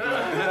about it.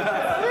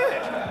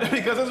 Yeah,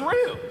 because it's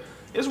real.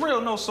 It's real,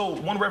 no, so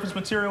one reference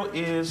material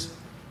is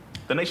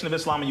The Nation of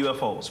Islam and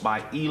UFOs by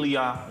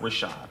Elia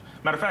Rashad.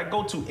 Matter of fact,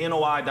 go to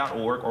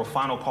NOI.org or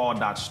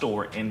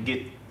finalcall.store and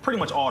get pretty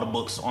much all the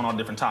books on all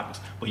different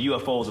topics, but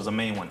UFOs is a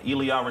main one.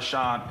 Elia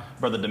Rashad,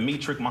 Brother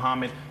Dimitri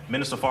Muhammad,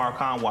 Minister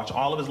Farrakhan, watch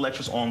all of his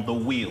lectures on the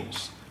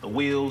wheels. The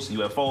wheels,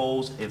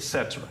 UFOs,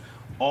 etc.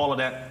 All of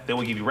that, they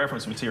will give you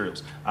reference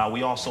materials.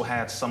 We also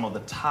had some of the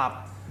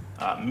top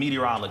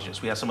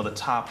meteorologists. We had some of the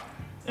top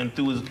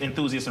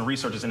enthusiasts and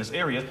researchers in this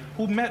area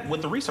who met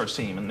with the research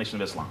team in the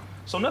Nation of Islam.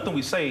 So nothing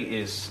we say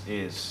is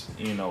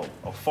you know,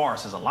 a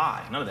farce, is a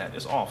lie. None of that.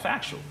 It's all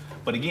factual.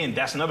 But again,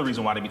 that's another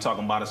reason why they be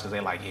talking about us, because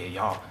they're like,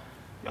 yeah,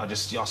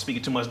 y'all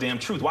speaking too much damn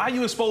truth. Why are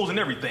you exposing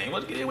everything?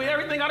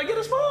 Everything gotta get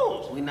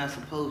exposed. We're not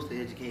supposed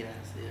to educate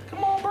ourselves.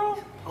 Come on, bro.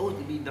 Supposed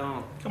to be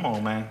dumb. Come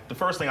on, man. The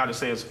first thing I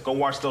just say is go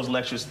watch those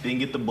lectures, then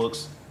get the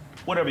books,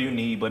 whatever you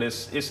need, but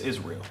it's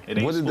real. It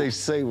ain't What did they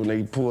say when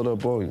they pulled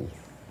up on you?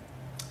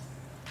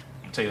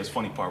 I'll tell you this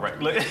funny part, right?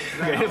 Look,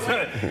 here's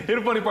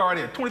the funny part right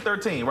here.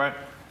 2013, right?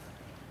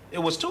 It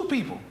was two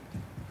people.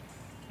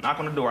 Knock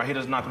on the door. I hear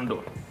this knock on the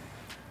door.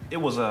 It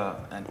was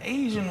an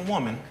Asian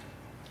woman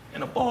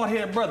and a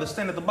bald-haired brother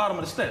standing at the bottom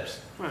of the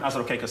steps. Right. I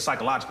said, okay, because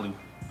psychologically,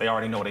 they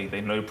already know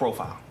they know your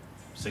profile.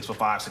 6'5",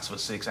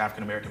 6'6",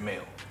 African-American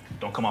male.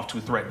 Don't come off too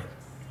threatening.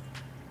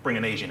 Bring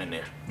an Asian in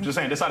there. I'm just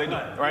saying, that's how they do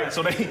it, right?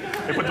 So they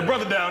put the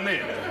brother down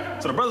there.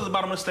 So the brother's at the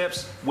bottom of the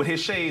steps with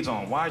his shades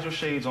on. Why is your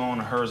shades on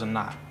and hers are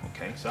not?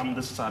 Okay, so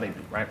this is how they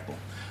do, right? Boom.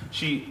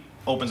 She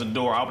opens the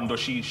door, I open the door,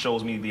 she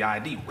shows me the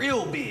ID,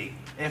 real big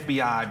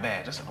FBI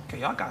badge. I said,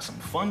 okay, y'all got some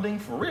funding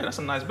for real. That's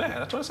a nice badge. I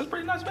told her, that's a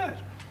pretty nice badge.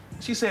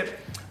 She said,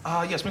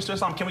 yes, Mr.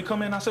 Islam, can we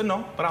come in? I said,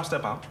 no, but I'll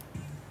step out.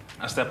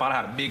 I step out, I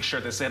had a big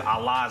shirt that said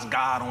Allah's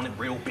God on it,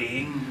 real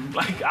big.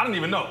 Like, I didn't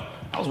even know.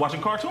 I was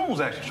watching cartoons,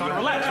 actually, trying to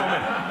relax for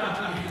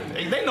a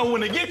minute. They know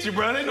when to get you,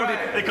 bro. They know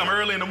they come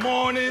early in the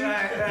morning,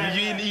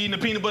 you eating a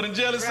peanut butter and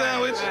jelly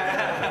sandwich.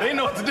 They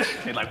know what to do.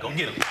 They're like, go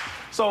get them.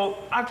 So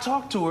I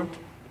talked to her,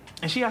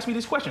 and she asked me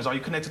these questions. Are you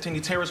connected to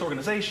any terrorist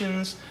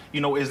organizations?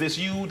 You know, is this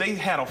you? They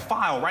had a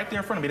file right there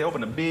in front of me. They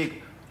opened a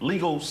big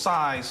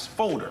legal-size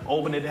folder.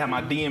 Opened it, had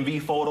my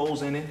DMV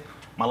photos in it,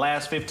 my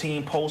last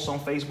 15 posts on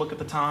Facebook at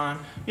the time.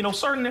 You know,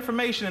 certain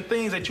information and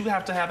things that you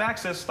have to have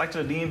access, like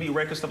to the DMV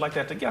records, stuff like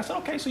that. To get. I said,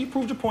 okay, so you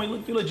proved your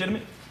point. You're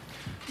legitimate.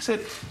 He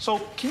said, so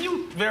can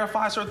you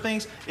verify certain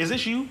things? Is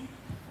this you?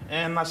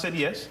 And I said,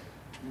 yes.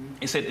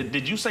 He said,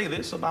 did you say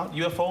this about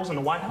UFOs in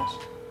the White House?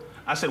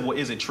 I said, well,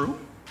 is it true?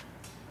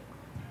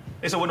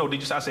 They said, well, no, did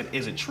you say? I said,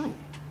 is it true?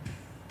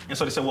 And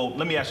so they said, well,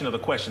 let me ask you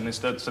another question.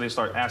 So they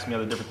start asking me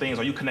other different things.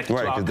 Are you connected to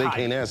Al-Qaeda? Right, because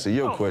they can't answer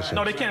your question.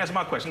 No, they can't answer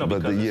my question. No,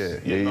 but because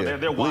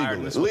they're wired.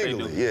 And that's what they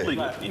do. Yeah.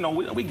 Legally. You know,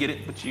 we get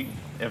it, but you,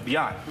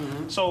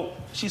 FBI. So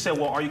she said,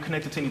 well, are you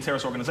connected to any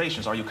terrorist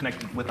organizations? Are you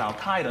connected with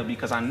Al-Qaeda?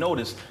 Because I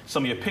noticed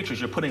some of your pictures,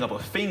 you're putting up a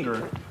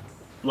finger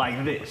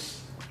like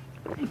this.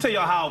 Let me tell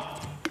y'all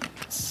how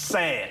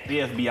sad the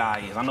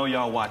FBI is. I know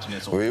y'all watching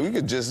this. Well, you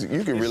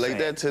can relate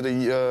that to the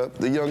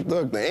Young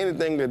Thug.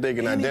 Anything that they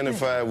can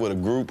identify with a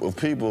group of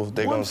people,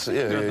 they're gonna say,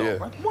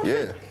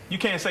 yeah. You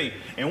can't say,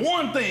 and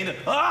one thing,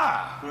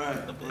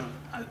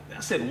 I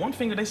said one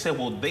finger. They said,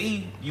 well,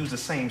 they use the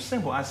same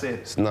symbol. I said,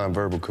 it's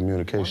nonverbal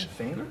communication. One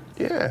finger?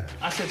 Yeah.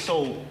 I said,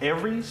 so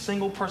every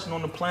single person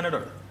on the planet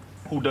Earth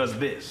who does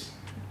this,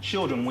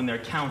 children, when they're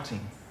counting,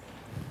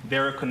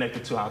 they're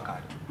connected to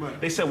Al-Qaeda.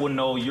 Right. They said, well,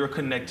 no, you're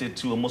connected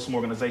to a Muslim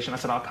organization. I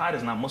said, Al-Qaeda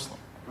is not Muslim.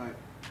 Right.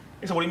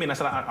 They said, what do you mean? I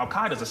said,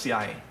 Al-Qaeda is the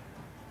CIA.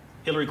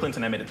 Hillary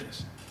Clinton admitted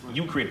this. Right.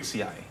 You created the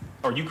CIA,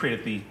 or you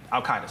created the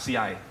Al-Qaeda,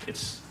 CIA.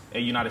 It's a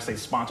United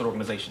States sponsored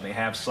organization. They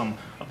have some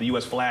of the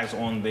US flags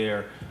on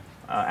their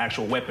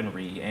actual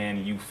weaponry,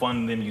 and you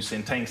fund them, you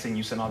send tanks in,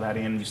 you send all that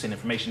in, you send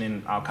information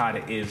in.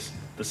 Al-Qaeda is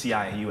the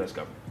CIA, US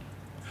government.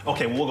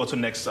 Okay, well, we'll go to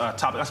the next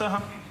topic. I said,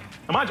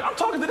 I'm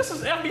talking to, this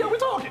is FBI, we're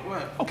talking.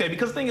 Right. Okay,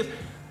 because the thing is,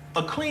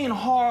 A clean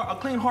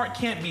heart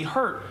can't be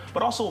hurt,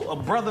 but also a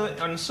brother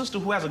and sister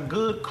who has a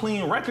good,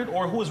 clean record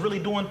or who is really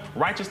doing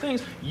righteous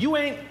things, you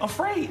ain't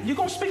afraid. You're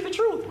gonna speak the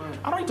truth.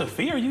 I don't need to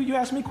fear you. You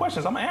ask me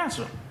questions, I'm gonna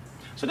answer.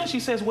 So then she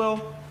says,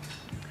 well,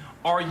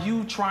 are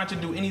you trying to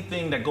do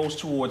anything that goes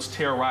towards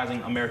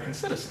terrorizing American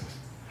citizens?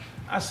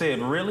 I said,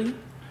 really?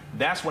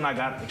 That's when I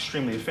got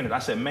extremely offended. I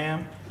said,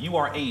 ma'am, you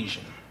are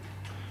Asian.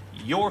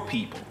 Your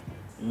people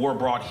were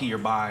brought here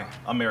by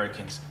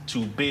Americans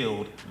to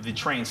build the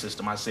train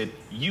system. I said,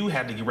 you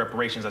had to give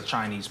reparations as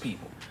Chinese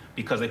people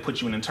because they put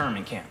you in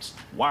internment camps.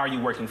 Why are you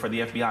working for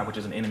the FBI, which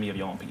is an enemy of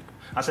your own people?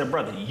 I said,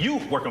 brother, you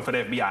working for the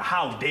FBI,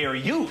 how dare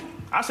you?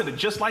 I said it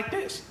just like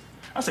this.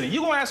 I said, if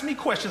you're gonna ask me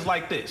questions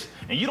like this,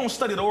 and you don't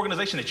study the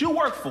organization that you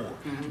work for,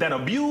 that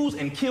abused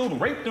and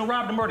killed, raped and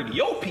robbed and murdered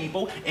your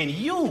people, and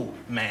you,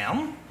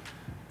 ma'am,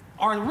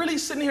 are really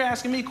sitting here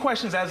asking me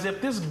questions as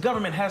if this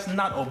government has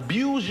not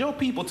abused your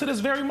people to this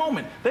very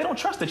moment. They don't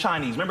trust the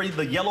Chinese. Remember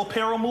the Yellow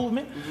Peril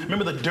movement?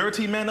 Remember the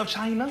dirty men of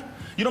China?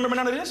 You don't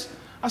remember none of this?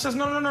 I says,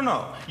 no.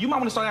 You might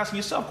want to start asking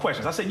yourself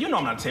questions. I said, you know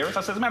I'm not a terrorist.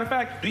 I said, as a matter of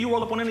fact, do you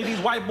roll up on any of these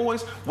white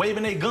boys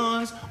waving their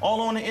guns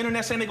all on the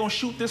internet saying they're going to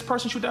shoot this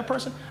person, shoot that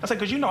person? I said,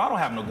 because you know I don't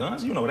have no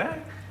guns. You know that.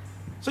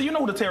 So you know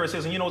who the terrorist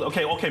is and you know,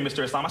 okay,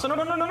 Mr. Islam. I said, no.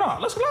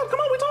 Let's come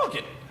on, we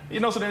talking. You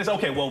know, so then they say,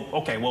 okay,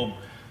 well,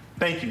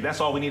 thank you.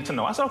 That's all we need to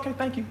know. I said, okay,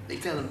 thank you. They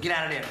tell them, get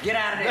out of there. Get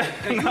out of there.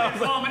 They're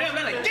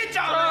like, get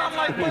y'all out. I'm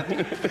like,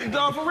 but,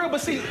 dog, for real,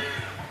 but see.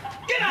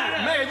 Get out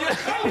of there. Man,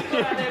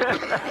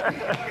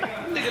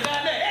 nigga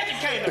down there,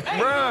 educate them.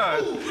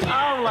 Bruh,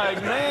 I'm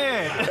like,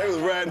 man. They was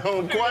riding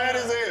home quiet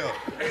as hell.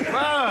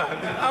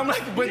 Bruh, I'm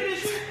like, but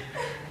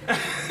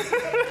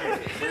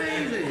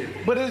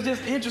it's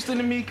just interesting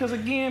to me because,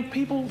 again,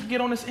 people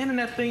get on this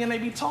internet thing and they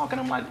be talking.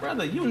 I'm like,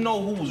 brother, you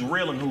know who's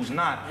real and who's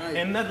not. Right.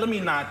 And let me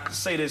not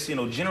say this,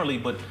 generally,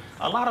 but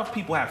a lot of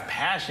people have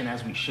passion,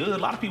 as we should. A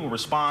lot of people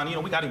respond.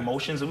 We got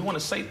emotions and we want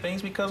to say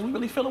things because we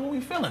really feeling what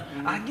we feeling.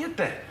 I get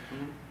that.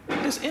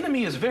 This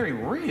enemy is very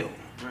real.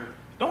 Right.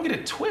 Don't get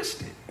it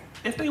twisted.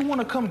 If they want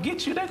to come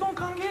get you, they're going to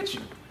come get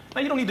you. Now,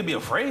 you don't need to be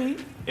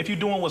afraid. If you're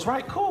doing what's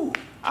right, cool.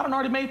 I done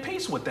already made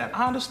peace with that.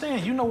 I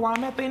understand. You know where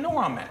I'm at. They know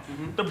where I'm at.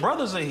 The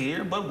brothers are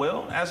here, but,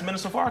 well, as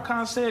Minister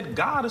Farrakhan said,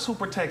 God is who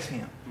protects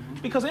him.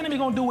 Because the enemy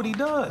going to do what he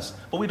does.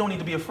 But we don't need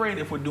to be afraid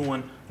if we're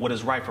doing what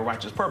is right for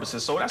righteous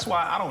purposes. So that's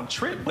why I don't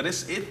trip, but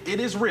it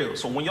is real.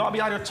 So when y'all be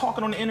out here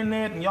talking on the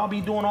internet and y'all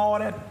be doing all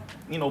that,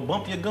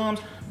 bump your gums,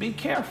 be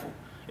careful.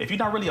 If you're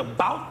not really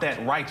about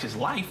that righteous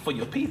life for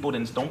your people,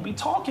 then don't be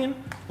talking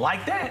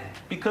like that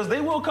because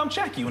they will come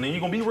check you and then you're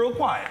going to be real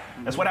quiet.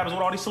 That's what happens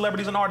with all these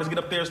celebrities and artists get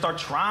up there and start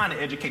trying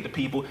to educate the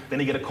people. Then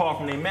they get a call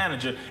from their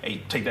manager,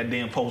 hey, take that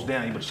damn post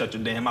down. You better shut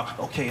your damn mouth.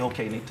 Okay, and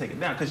they take it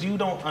down because you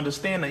don't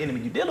understand the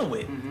enemy you're dealing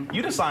with.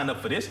 You didn't sign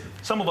up for this.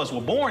 Some of us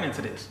were born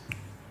into this.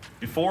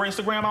 Before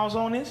Instagram, I was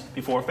on this.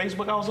 Before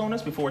Facebook, I was on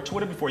this. Before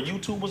Twitter, before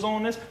YouTube was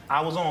on this,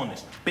 I was on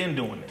this. Been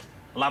doing this.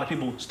 A lot of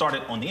people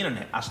started on the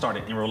internet. I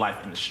started in real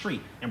life in the street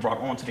and brought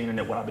onto the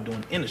internet what I've been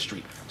doing in the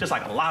street, just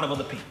like a lot of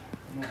other people.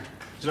 You know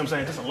what I'm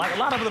saying? Just like a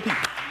lot of other people.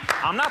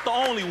 I'm not the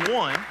only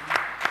one,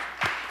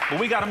 but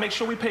we got to make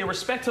sure we pay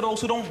respect to those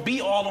who don't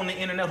be all on the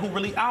internet, who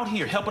really out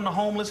here helping the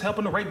homeless,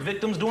 helping the rape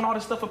victims, doing all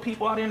this stuff for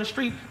people out here in the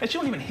street that you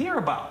don't even hear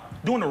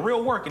about, doing the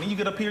real work. And then you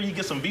get up here, you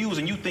get some views,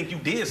 and you think you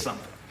did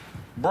something.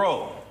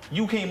 Bro,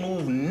 you can't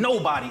move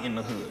nobody in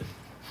the hood.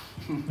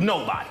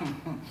 Nobody.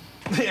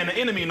 And the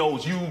enemy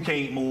knows you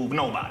can't move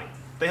nobody.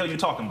 The hell you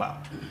talking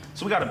about?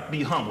 So we gotta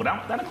be humble.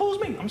 That includes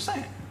me, I'm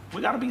saying.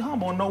 We gotta be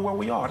humble and know where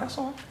we are, that's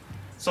all.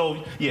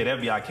 So yeah,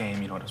 the FBI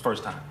came, the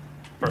first time.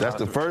 That's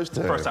the first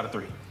time? First out of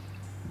 3.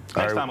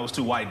 Next time it was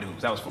 2 white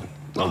dudes, that was fun.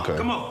 Okay.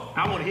 Come on,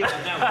 I want to hear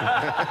that one.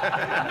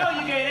 I know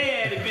you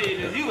can't add the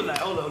business. You was like,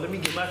 hold on, let me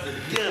get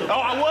myself together.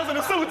 Oh, I was in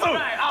a suit too.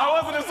 Right. I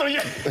was in a suit,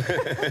 yeah.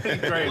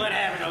 Crazy. What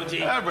happened, OG?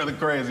 That really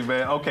crazy,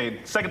 man. Okay,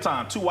 second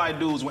time, 2 white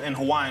dudes were in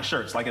Hawaiian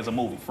shirts, like it's a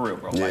movie, for real,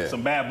 bro. Yeah. Like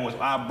some bad boys.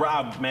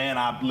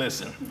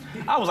 Listen.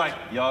 I was like,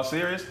 y'all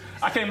serious?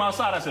 I came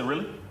outside, I said,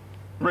 really?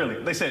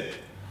 Really? They said,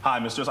 hi,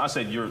 mistress. I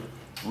said,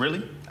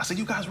 really? I said,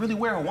 you guys really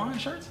wear Hawaiian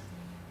shirts?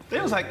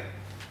 They was like,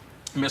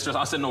 mistress.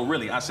 I said, no,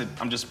 really. I said,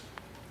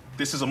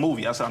 this is a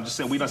movie. I said, I'm just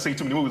saying, we don't see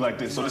too many movies like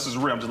this, so this is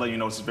real. I'm just letting you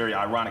know this is very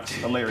ironic,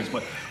 hilarious,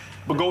 but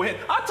go ahead.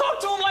 I talk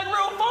to them like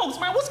real folks,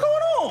 man. What's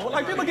going on?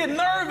 Like, people get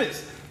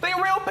nervous. They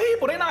real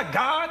people. They not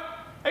God.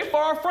 They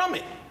far from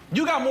it.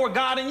 You got more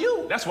God than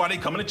you. That's why they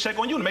coming to check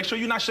on you to make sure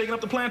you're not shaking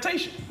up the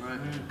plantation. Right.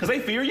 Because they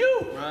fear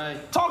you.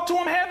 Right. Talk to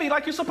them heavy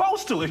like you're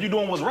supposed to. If you're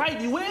doing what's right,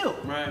 you will.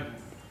 Right.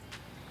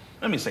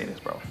 Let me say this,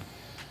 bro.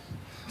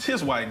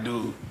 This white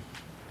dude,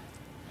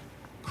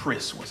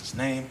 Chris was his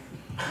name.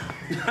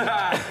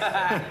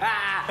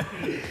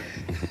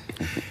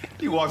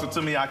 He walks up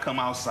to me, I come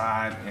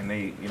outside, and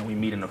we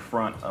meet in the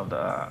front of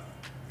the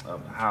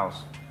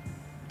house.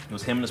 It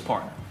was him and his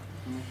partner.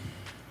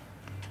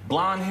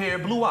 Blonde hair,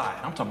 blue eye.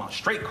 I'm talking about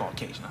straight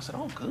Caucasian. I said,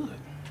 oh, good.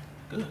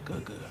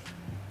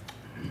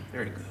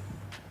 Very good.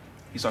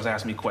 He starts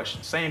asking me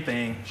questions. Same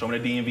thing, show me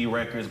the DMV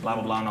records, blah,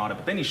 blah, blah, and all that.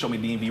 But then he showed me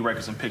DMV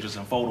records and pictures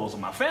and photos of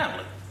my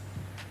family.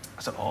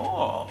 I said,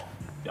 oh,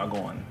 y'all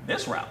going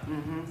this route.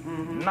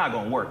 Not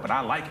gonna work, but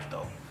I like it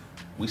though.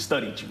 We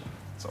studied you.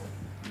 So,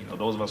 you know,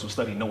 those of us who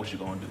study know what you're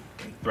gonna do.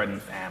 Okay, threaten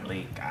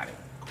family, got it,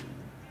 cool.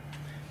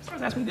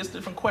 Started asking me just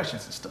different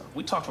questions and stuff.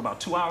 We talked for about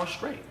 2 hours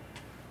straight.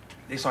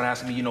 They started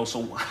asking me, you know,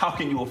 so how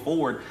can you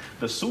afford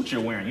the suit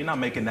you're wearing? You're not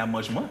making that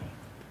much money.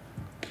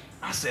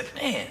 I said,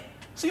 man,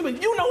 see,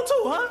 but you know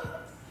too, huh?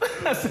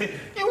 I said,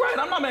 you're right,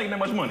 I'm not making that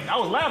much money. I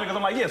was laughing because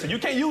I'm like, yeah, so you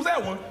can't use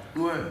that one.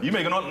 Right. You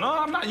making all, no,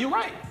 I'm not, you're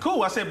right.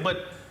 Cool, I said,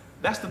 but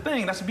that's the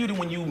thing, that's the beauty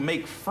when you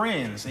make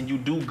friends and you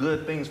do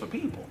good things for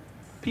people.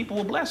 People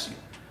will bless you.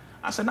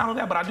 I said, not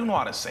only that, but I do know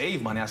how to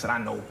save money. I said, I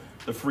know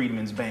the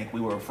Freedmen's Bank,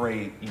 we were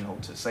afraid, you know,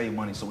 to save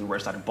money, so we were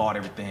started bought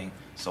everything.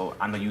 So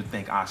I know you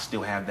think I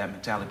still have that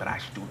mentality, but I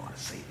actually do know how to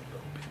save a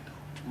little bit,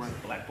 though.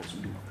 Right. Black folks who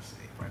do know how to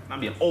save, right? And I'm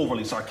being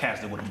overly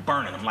sarcastic with them,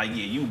 burning them, like,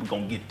 yeah, you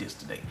gonna get this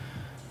today.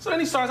 So then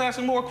he starts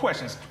asking more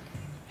questions.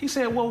 He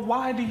said, well,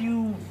 why do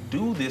you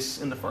do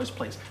this in the first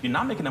place? You're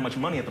not making that much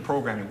money at the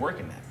program you're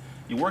working at.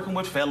 You're working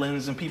with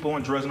felons and people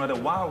on drugs and all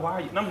that. Why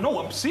are you? No,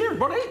 I'm serious,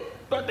 bro.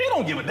 They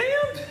don't give a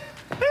damn.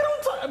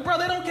 Bro,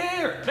 they don't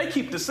care. They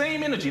keep the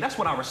same energy. That's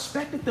what I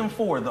respected them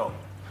for, though.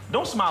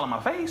 Don't smile in my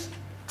face.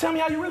 Tell me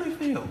how you really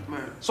feel.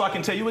 Right. So I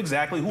can tell you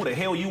exactly who the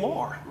hell you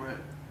are. Right.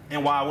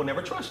 And why I will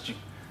never trust you.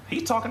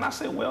 He's talking, I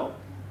said, well,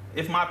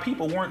 if my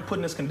people weren't put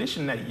in this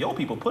condition that your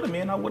people put them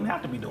in, I wouldn't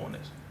have to be doing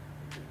this.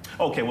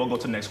 Okay, we'll go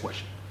to the next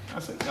question. I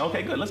said,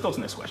 okay, good, let's go to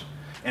the next question.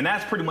 And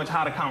that's pretty much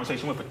how the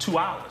conversation went for 2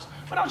 hours.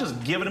 But I was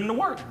just giving him the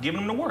work,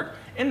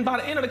 And by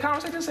the end of the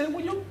conversation, they said,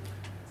 well,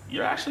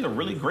 you're actually a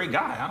really great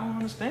guy. I don't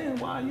understand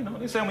why, you know.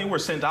 They said, I mean, we're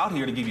sent out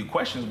here to give you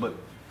questions, but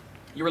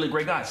you're a really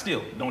great guy.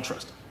 Still, don't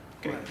trust him.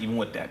 Okay, right. Even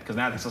with that, because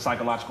now it's a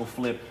psychological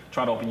flip.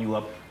 Try to open you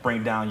up,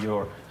 bring down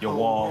your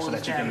wall so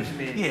that you can.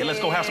 Yeah, let's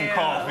go have some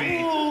coffee.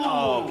 Ooh.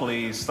 Oh,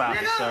 please stop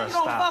it, sir.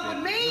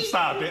 Stop it.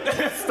 Stop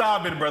it.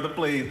 Stop it, brother,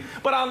 please.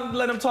 But I'll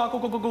let him talk.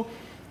 Go.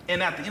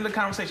 And at the end of the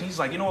conversation, he's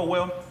like, you know what,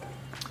 Will?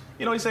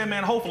 You know, he said,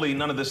 man, hopefully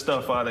none of this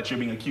stuff that you're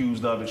being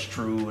accused of is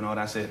true and all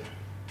that. I said,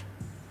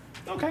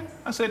 okay.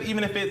 I said,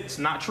 even if it's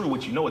not true,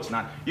 which you know it's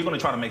not, you're going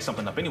to try to make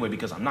something up anyway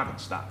because I'm not going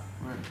to stop.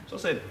 Right. So I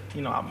said,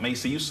 you know, I may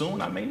see you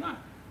soon, I may not.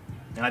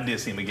 And I did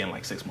see him again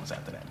like 6 months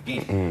after that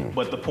again.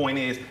 But the point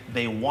is,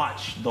 they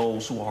watch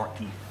those who are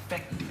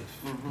effective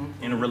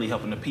in really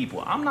helping the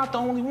people. I'm not the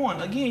only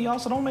one. Again, y'all,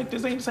 so don't make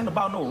this ain't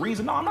about no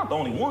reason. No, I'm not the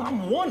only one.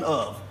 I'm one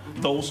of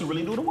those who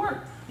really do the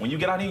work. When you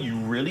get out here, you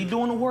really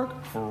doing the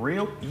work, for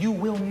real, you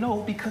will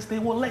know because they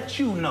will let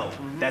you know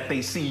that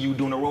they see you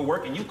doing the real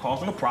work and you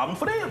causing a problem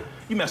for them.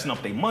 You messing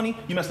up their money,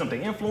 you messing up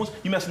their influence,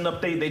 you messing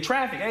up their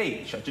traffic.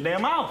 Hey, shut your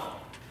damn mouth.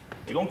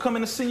 They're gonna come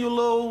in and send you a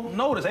little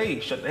notice.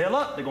 Hey, shut the hell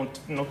up. They're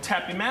gonna,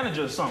 tap your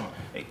manager or something.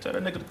 Hey, tell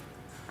that nigga,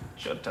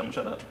 tell him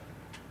shut up.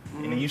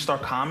 And then you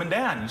start calming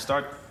down. You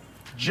start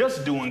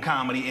just doing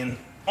comedy and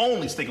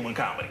only sticking with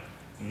comedy.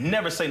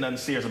 Never say nothing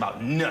serious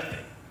about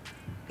nothing.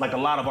 Like a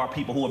lot of our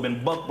people who have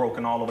been buck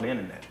broken all over the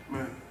internet.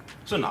 Right.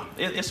 So no,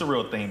 it's a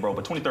real thing, bro.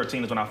 But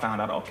 2013 is when I found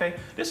out, okay,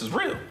 this is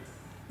real.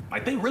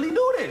 Like, they really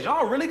do this.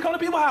 Y'all really come to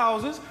people's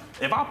houses.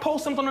 If I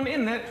post something on the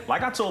internet,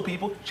 like I told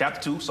people,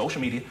 chapter 2,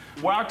 social media,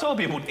 where I told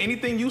people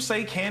anything you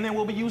say can and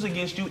will be used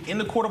against you in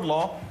the court of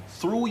law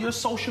through your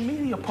social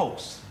media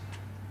posts.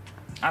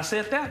 I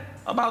said that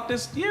about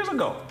this years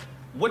ago.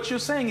 What you're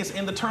saying is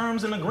in the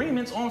terms and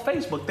agreements on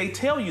Facebook. They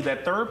tell you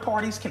that third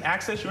parties can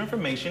access your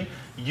information,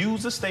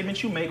 use the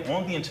statements you make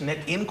on the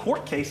internet in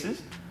court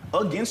cases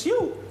against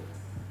you.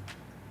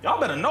 Y'all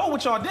better know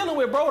what y'all dealing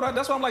with, bro.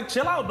 That's why I'm like,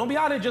 chill out. Don't be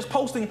out there just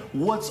posting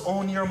what's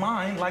on your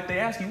mind like they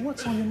ask you,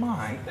 what's on your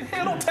mind?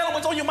 Hell, don't tell them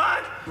what's on your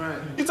mind. Right.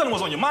 You tell them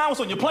what's on your mind,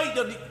 what's on your plate.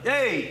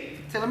 Hey.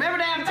 Tell them every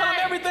damn thing. Tell them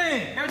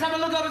everything. Every time I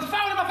look up, it's a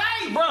phone in my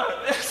face. Bro,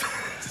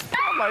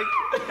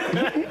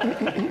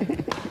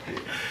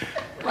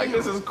 like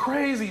this is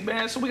crazy,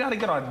 man. So we got to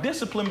get our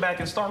discipline back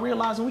and start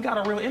realizing we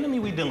got a real enemy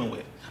we dealing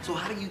with. So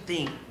how do you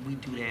think we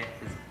do that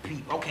as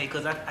people? Okay,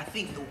 because I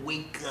think the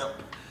wake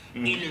up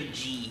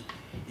energy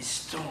is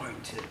starting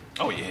to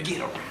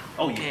get around.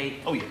 Okay?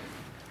 Oh, yeah.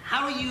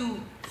 How do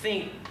you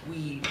think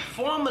we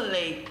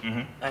formulate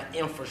an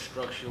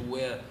infrastructure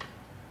where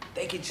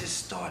they can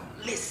just start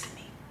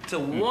listening to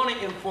want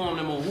to inform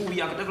them on who we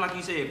are? That's like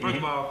you said, first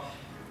of all,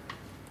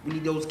 we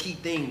need those key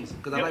things.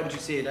 Because I like what you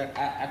said.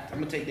 I'm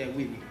going to take that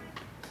with me.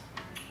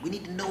 We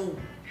need to know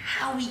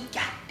how we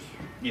got there.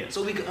 Yeah.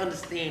 So we can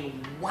understand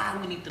why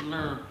we need to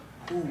learn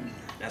who we are.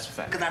 That's a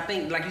fact. Because I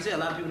think, like you said, a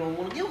lot of people don't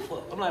want to give a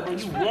fuck. I'm like, bro,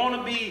 you want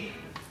to be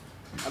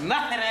a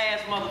nothing-ass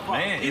motherfucker.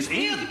 Man, it's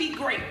easy to be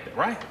great.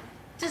 Right.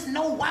 Just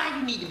know why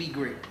you need to be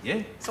great.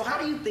 Yeah. So how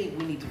do you think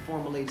we need to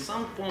formulate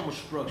some form of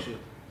structure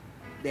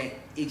that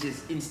it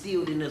just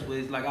instilled in us where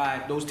it's like, all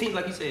right, those teams,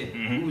 like you said,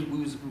 we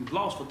was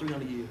lost for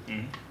 300 years.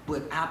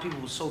 But our people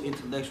were so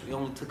intellectual, it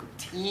only took them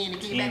 10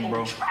 to get back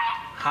on track.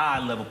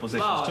 High-level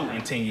positions, too,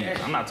 in 10 years.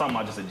 I'm not talking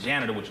about just a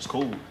janitor, which is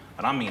cool,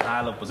 but I mean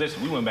high-level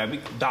positions. We went back,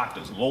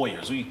 doctors,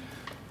 lawyers,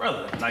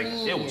 brother, like,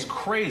 it was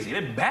crazy.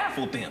 It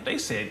baffled them. They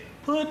said,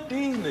 put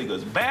these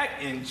niggas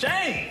back in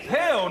chains.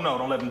 Hell no,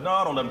 don't let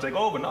them take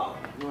over, no.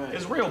 Right.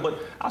 It's real, but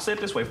I'll say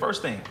it this way.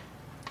 First thing,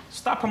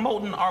 stop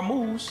promoting our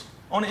moves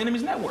on the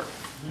enemy's network.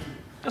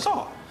 That's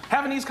all.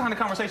 Having these kind of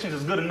conversations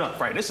is good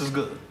enough, right? This is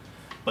good.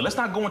 But let's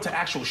not go into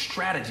actual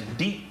strategy,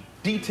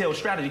 detailed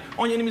strategy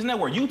on your enemy's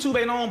network. YouTube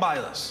ain't owned by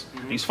us.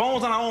 These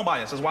phones are not owned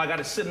by us. That's why I got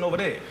it sitting over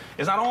there.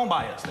 It's not owned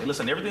by us. They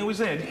listen to everything we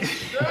said. You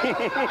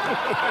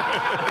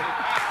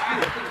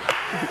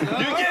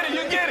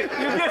get it.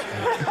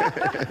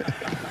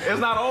 It's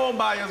not owned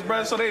by us,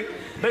 bro. So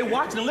they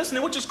watching and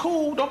listening, which is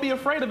cool. Don't be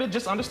afraid of it.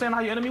 Just understand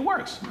how your enemy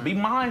works. Be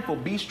mindful,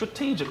 be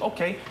strategic.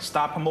 Okay,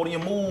 stop promoting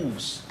your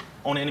moves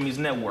on the enemy's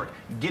network.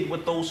 Get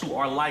with those who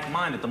are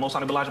like-minded. The Most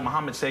High Elijah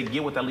Muhammad said,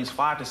 get with at least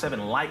 5 to 7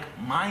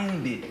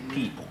 like-minded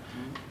people.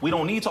 We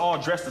don't need to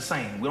all dress the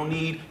same. We don't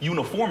need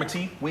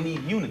uniformity. We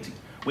need unity.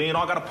 We ain't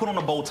all got to put on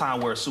a bow tie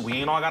and wear a suit. We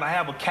ain't all got to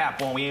have a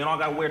cap on. We ain't all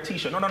got to wear a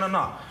t-shirt.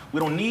 No. We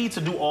don't need to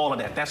do all of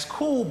that. That's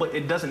cool, but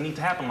it doesn't need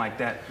to happen like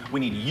that.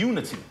 We need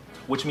unity,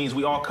 which means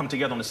we all come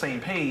together on the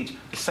same page,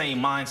 the same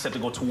mindset to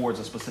go towards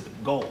a specific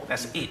goal.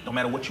 That's it. No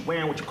matter what you're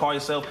wearing, what you call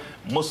yourself,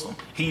 Muslim,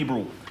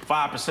 Hebrew,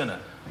 5%er,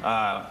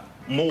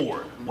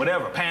 Moor,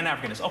 whatever,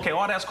 Pan-Africanist. Okay,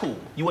 all that's cool.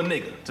 You a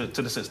nigga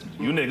to the system.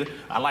 You a nigga.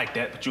 I like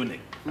that, but you a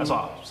nigga. That's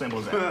all. Simple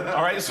as that.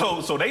 All right,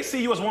 so they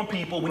see you as one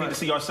people. We need to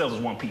see ourselves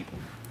as one people.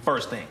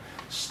 First thing,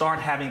 start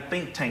having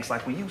think tanks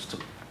like we used to.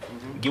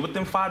 Get with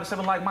them 5 to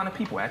 7 like-minded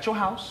people at your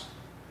house.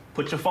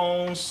 Put your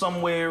phone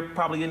somewhere,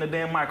 probably in the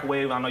damn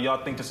microwave. I know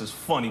y'all think this is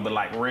funny, but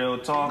like real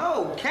talk.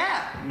 No,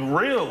 cap.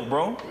 Real,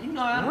 bro. You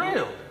know that.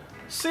 Real.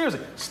 Seriously,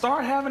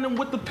 start having them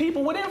with the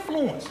people with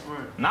influence.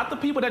 Right. Not the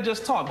people that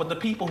just talk, but the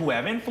people who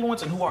have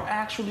influence and who are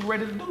actually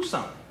ready to do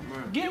something.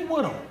 Right. Get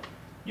with them.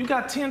 You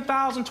got $10,000,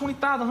 $20,000,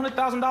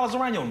 $100,000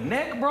 around your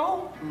neck,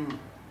 bro.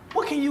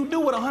 What can you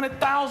do with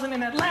 $100,000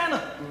 in Atlanta?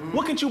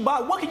 What can you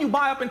buy? What can you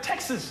buy up in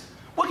Texas?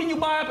 What can you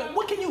buy up?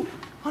 What can you?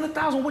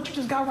 $100,000. What you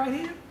just got right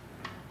here?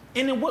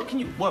 And then what can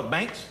you? What,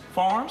 banks,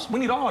 farms? We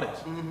need all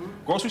this.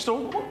 Grocery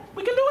store.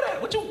 We can do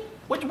that.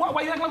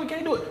 Why you acting like we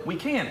can't do it? We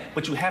can,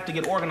 but you have to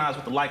get organized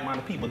with the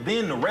like-minded people.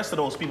 Then the rest of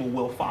those people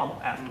will follow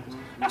afterwards.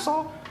 That's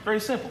all. Very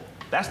simple.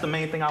 That's the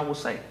main thing I will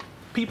say.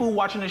 People who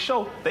watching this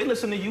show, they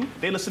listen to you.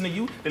 They listen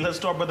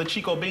to our brother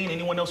Chico Bean,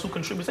 anyone else who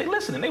contributes. They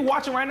listen, and they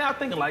watching right now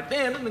thinking like,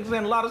 damn, this nigga's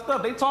saying a lot of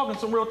stuff. They talking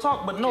some real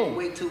talk, but no.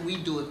 Wait till we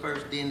do it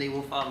first, then they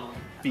will follow.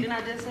 Didn't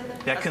I just say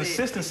that? That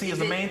consistency is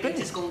the main thing. They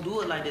just gonna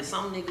do it like that.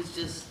 Some niggas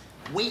just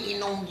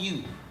waiting on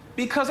you.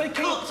 Because they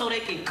can't. Cook so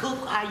they can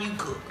cook how you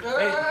cook.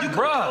 Hey, you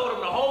told them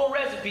the whole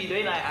recipe.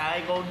 They like, I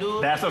ain't gonna do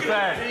it. That's a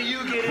fact.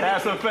 You get it.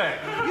 That's a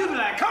fact. You be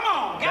like, come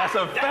on. That's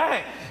a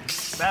fact.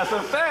 That's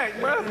a fact,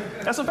 bro.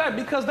 That's a fact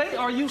because they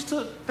used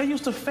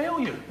to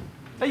failure.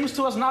 They used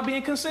to us not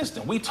being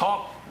consistent. We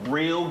talk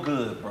real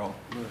good, bro.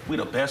 We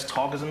the best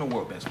talkers in the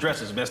world, best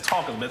dressers, best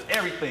talkers, best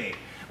everything.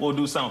 We'll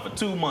do something for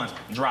 2 months,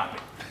 drop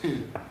it,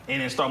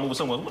 and then start moving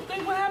somewhere. What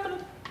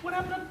happened? What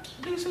happened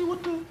to DC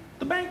with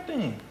the bank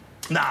thing?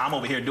 Nah, I'm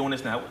over here doing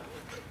this now. You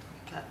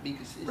gotta be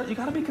consistent. Bro, you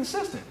gotta be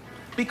consistent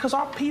because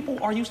our people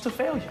are used to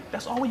failure.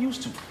 That's all we're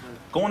used to.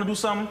 Going to do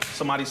something,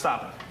 somebody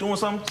stopping us. Doing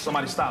something,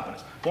 somebody stopping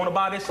us. Going to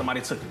buy this,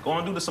 somebody took it.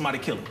 Going to do this, somebody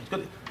killed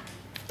us.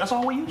 That's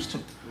all we're used to.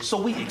 So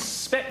we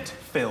expect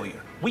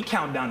failure. We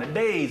count down the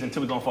days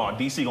until we're gonna fall.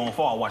 DC gonna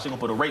fall. Watch, they're gonna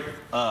put a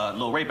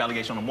little rape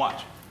allegation on them.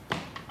 Watch.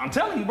 I'm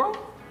telling you, bro.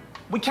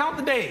 We count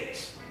the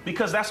days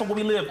because that's what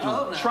we live through.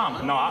 Oh, no.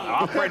 Trauma. No,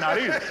 I pray not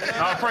either.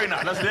 No, I pray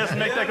not. Let's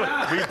make that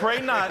clear. We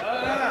pray not.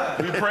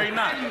 We pray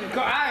not.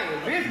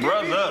 Brother, we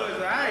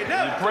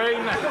pray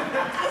not.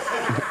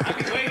 I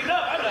be waking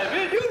up. I'm like,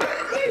 man, you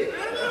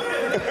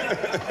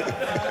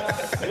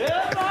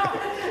yeah,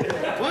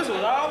 no. This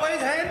was always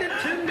handed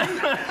to me.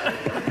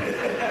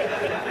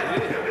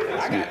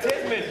 I got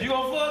text message. You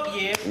gonna fuck?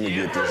 Yeah. Let me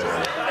get this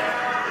out.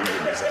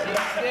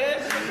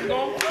 Yes, you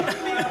gonna fuck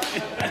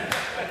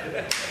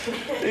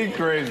me? He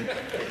crazy.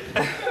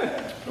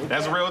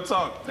 That's real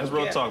talk. That's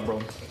real talk,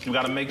 bro. You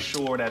gotta make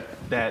sure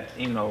that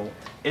you know,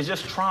 it's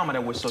just trauma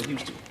that we're so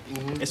used to.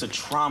 It's a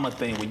trauma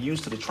thing. We're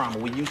used to the trauma.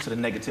 We're used to the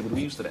negativity. We're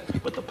used to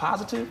that. But the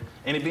positive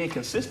and it being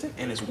consistent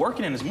and it's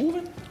working and it's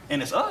moving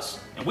and it's us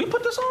and we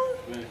put this on.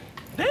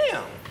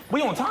 Damn,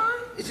 we on time.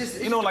 It's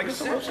just you know, like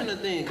it's a perception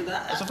thing. Cause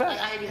it's a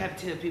fact. I even have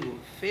to tell people,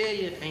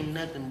 failure ain't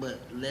nothing but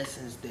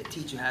lessons that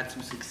teach you how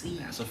to succeed.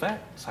 That's a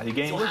fact. That's how you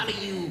gain So wisdom. how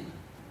do you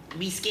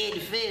be scared to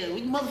fail?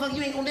 You motherfucker,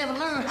 you ain't gonna never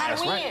learn how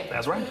to win. Right.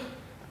 That's right.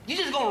 You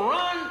just gonna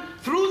run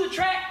through the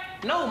track?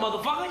 No,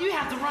 motherfucker, you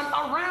have to run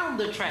around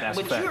the track. That's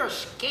a but fact. you're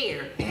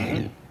scared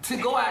to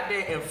go out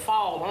there and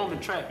fall on the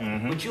track.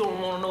 But you don't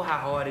wanna know how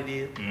hard it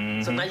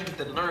is. So now you get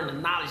to learn the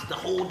knowledge, the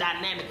whole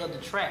dynamic of the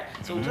track.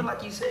 So just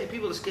like you said,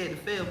 people are scared to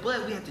fail,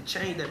 but we have to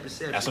change that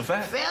perception. That's a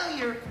fact.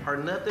 Failure are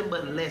nothing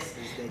but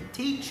lessons that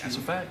teach That's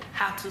you a fact.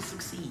 how to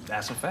succeed.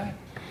 That's a fact.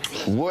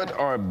 What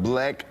are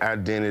black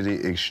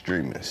identity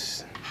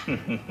extremists?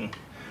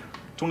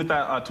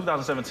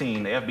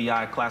 2017, the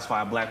FBI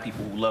classified black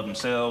people who love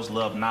themselves,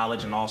 love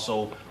knowledge, and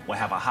also will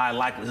have a high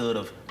likelihood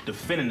of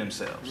defending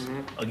themselves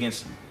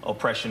against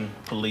oppression,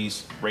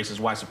 police, racist,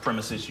 white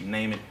supremacists, you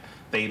name it.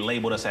 They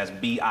labeled us as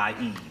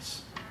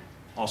BIEs.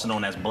 also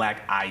known as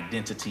black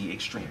identity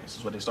extremists.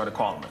 Is what they started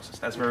calling us.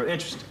 That's very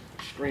interesting.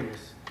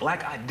 Extremists.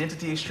 Black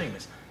identity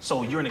extremists.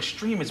 So you're an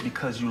extremist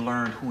because you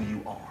learned who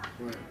you are.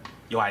 Right.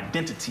 Your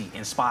identity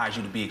inspires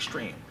you to be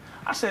extreme.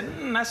 I said,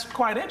 that's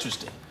quite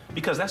interesting,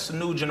 because that's the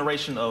new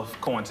generation of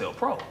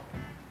COINTELPRO.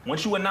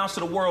 Once you announce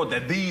to the world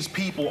that these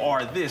people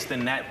are this,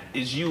 then that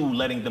is you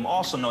letting them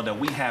also know that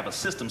we have a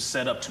system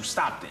set up to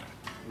stop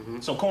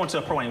them. So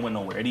COINTELPRO ain't went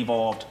nowhere. It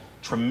evolved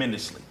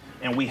tremendously.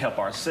 And we help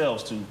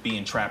ourselves to be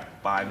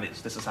entrapped by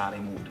this. This is how they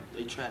moved it.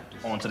 They trapped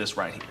us. Onto this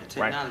right here.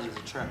 Technology is a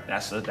trap.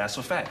 That's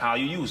a fact. How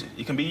you use it.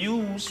 It can be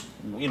used,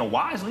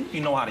 wisely if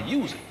you know how to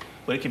use it,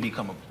 but it can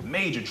become a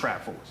major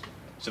trap for us.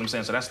 See what I'm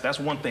saying? So that's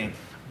one thing.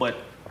 But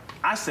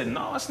I said,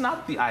 no, it's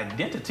not the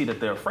identity that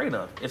they're afraid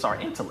of. It's our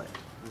intellect.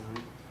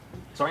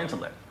 It's our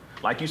intellect.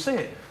 Like you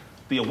said,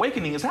 the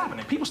awakening is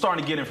happening. People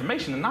starting to get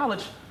information and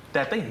knowledge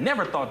that they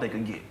never thought they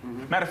could get.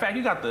 Matter of fact,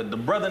 you got the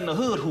brother in the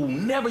hood who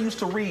never used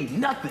to read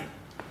nothing,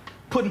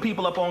 putting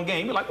people up on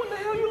game. You're like, when the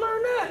hell you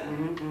learn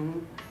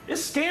that?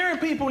 It's scaring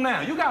people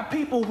now. You got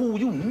people who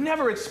you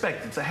never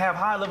expected to have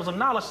high levels of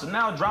knowledge to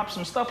now drop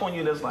some stuff on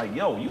you that's like,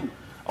 yo,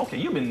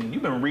 you've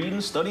been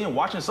reading, studying,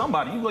 watching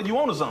somebody. You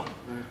on to something.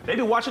 They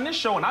be watching this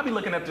show, and I be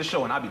looking at this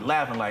show, and I be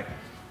laughing like,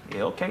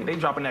 yeah, okay, they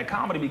dropping that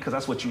comedy because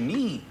that's what you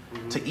need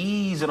to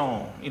ease it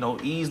on,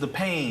 ease the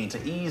pain,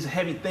 to ease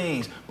heavy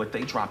things, but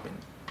they dropping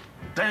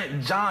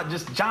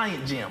just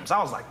giant gems.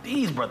 I was like,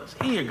 these brothers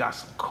here got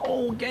some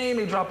cold game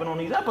they dropping on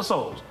these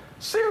episodes.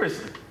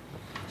 Seriously.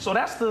 So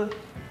that's the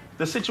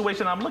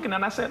situation I'm looking at,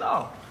 and I said,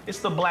 oh, it's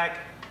the black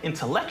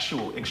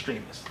intellectual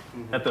extremists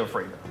that they're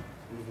afraid of.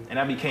 And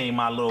that became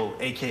my little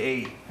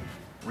AKA,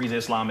 Rizza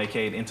Islam,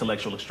 AKA the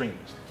intellectual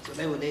extremist.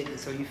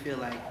 So you feel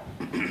like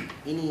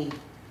any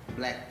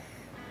black man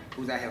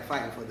who's out here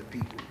fighting for the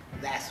people,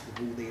 that's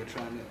who they are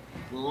trying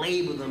to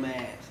label them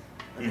as.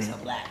 But it's a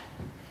black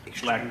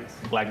extremist.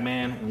 Black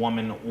man,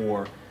 woman,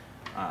 or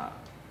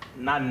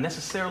not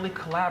necessarily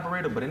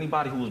collaborator, but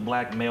anybody who is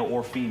black, male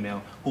or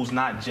female, who's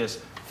not just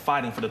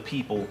fighting for the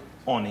people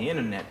on the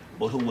internet,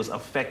 but who was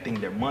affecting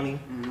their money,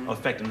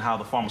 affecting how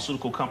the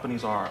pharmaceutical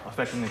companies are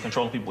affecting and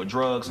controlling people with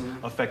drugs,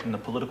 affecting the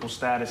political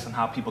status and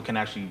how people can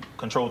actually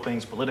control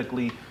things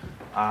politically.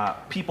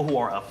 People who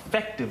are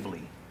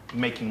effectively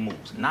making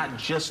moves, not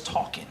just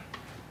talking.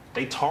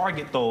 They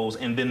target those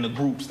and then the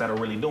groups that are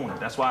really doing it.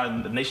 That's why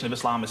the Nation of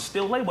Islam is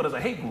still labeled as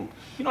a hate group.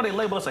 You know they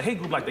label us a hate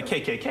group like the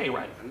KKK,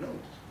 right? I know.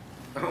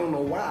 I don't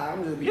know why.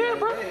 I'm just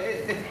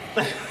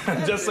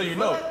bro. Just so you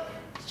know.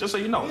 Just so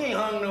you know. We ain't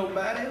hung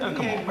nobody.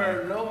 We ain't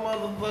burned no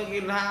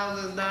motherfucking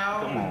houses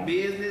down,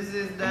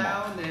 businesses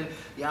down, and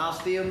y'all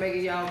still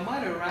making y'all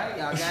money, right?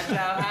 Y'all got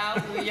y'all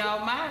house with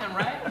y'all mind,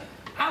 right?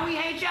 How we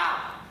hate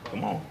y'all?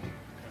 Come on.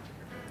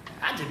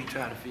 I just be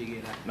trying to figure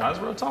it out. No, it's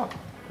real talk.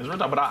 It's real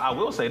talk. But I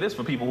will say this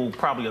for people who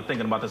probably are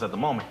thinking about this at the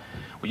moment.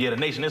 Well, yeah, the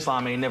Nation of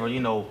Islam ain't never,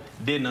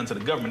 did nothing to the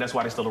government. That's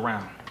why they're still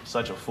around.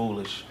 Such a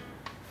foolish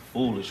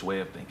way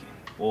of thinking.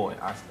 Boy,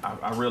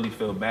 I really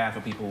feel bad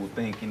for people who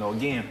think,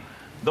 again,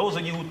 those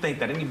of you who think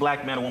that any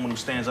black man or woman who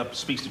stands up,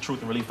 speaks the truth,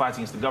 and really fights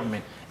against the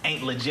government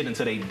ain't legit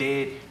until they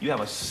dead, you have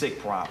a sick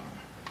problem.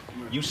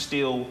 You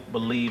still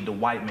believe the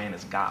white man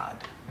is God.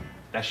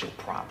 That's your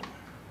problem.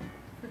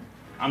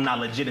 I'm not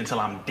legit until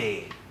I'm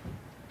dead.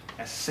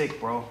 That's sick,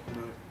 bro.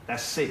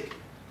 That's sick.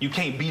 You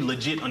can't be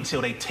legit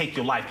until they take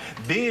your life.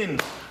 Then,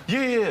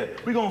 yeah,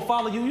 we gonna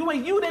follow you.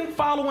 You didn't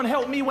follow and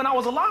help me when I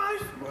was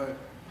alive. Right.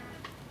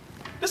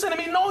 Listen to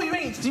me, no, you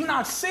ain't. You're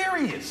not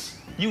serious.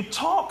 You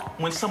talk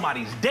when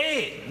somebody's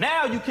dead.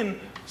 Now you can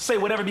say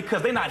whatever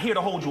because they're not here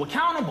to hold you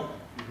accountable.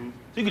 So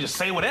you can just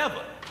say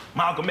whatever.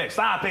 Malcolm X,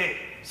 stop it.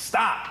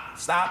 Stop.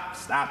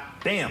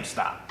 Damn,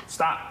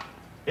 stop.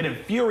 It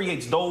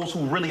infuriates those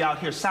who really out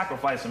here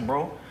sacrificing,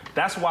 bro.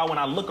 That's why when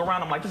I look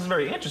around, I'm like, this is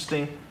very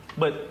interesting,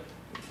 but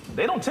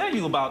they don't tell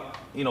you about,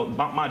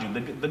 mind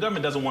you, the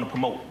government doesn't want to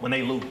promote when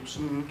they lose.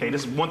 Okay,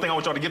 this is one thing I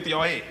want y'all to get through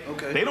your head.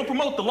 Okay. They don't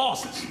promote the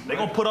losses. They're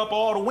gonna put up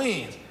all the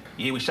wins.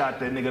 Yeah, we shot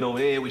that nigga over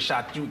there, we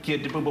shot you,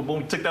 kid, boom, boom,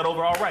 boom, took that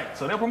over, all right.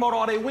 So they'll promote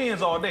all their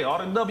wins all day, all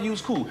the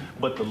W's cool.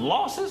 But the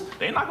losses,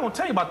 they're not gonna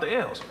tell you about the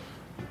L's.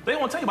 They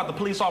won't tell you about the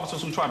police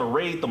officers who try to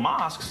raid the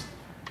mosques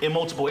in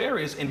multiple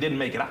areas and didn't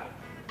make it out.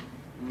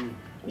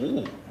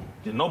 Ooh,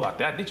 didn't know about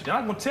that, did you? They're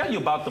not gonna tell you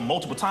about the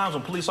multiple times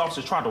when police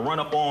officers tried to run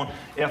up on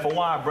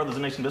FOI, Brothers of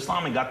the Nation of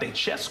Islam, and got their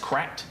chests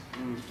cracked,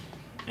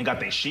 and got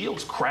their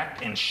shields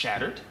cracked and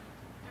shattered.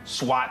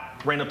 SWAT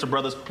ran up to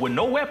brothers with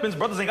no weapons.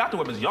 Brothers ain't got the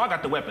weapons. Y'all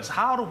got the weapons.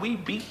 How do we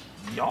beat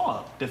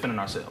y'all defending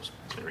ourselves?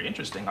 It's very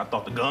interesting. I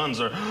thought the guns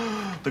are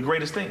the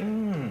greatest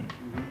thing.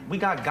 We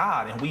got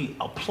God and we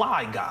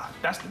apply God.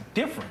 That's the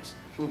difference.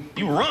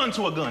 You run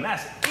to a gun.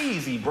 That's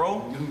easy,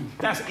 bro.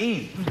 That's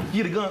easy.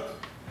 You get a gun.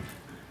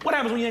 What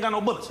happens when you ain't got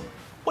no bullets?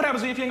 What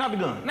happens if you ain't got the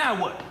gun?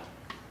 Now what?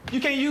 You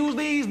can't use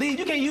these.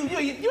 You can't use. You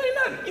ain't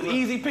nothing. You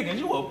easy pickings.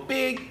 You a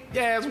big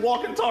ass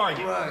walking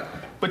target. Right.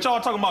 But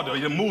y'all talking about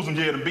the Muslims,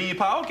 yeah, the bean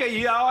pie. Okay,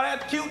 yeah, all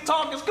that cute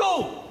talk is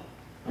cool.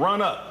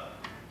 Run up.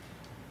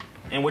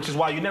 And which is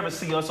why you never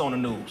see us on the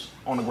news,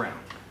 on the ground.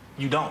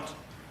 You don't.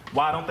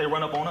 Why don't they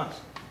run up on us?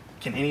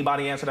 Can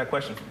anybody answer that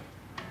question for me?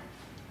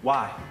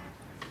 Why?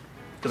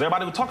 Because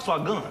everybody who talks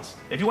about guns,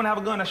 if you want to have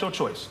a gun, that's your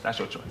choice. That's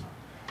your choice.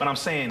 But I'm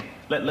saying,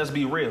 let's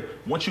be real.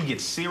 Once you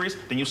get serious,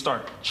 then you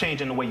start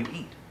changing the way you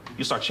eat.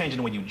 You start changing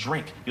the way you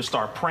drink. You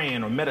start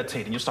praying or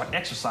meditating. You start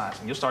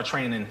exercising. You start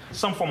training in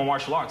some form of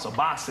martial arts or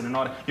boxing and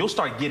all that. You'll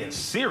start getting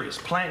serious,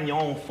 planting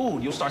your own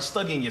food. You'll start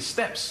studying your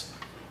steps,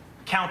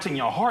 counting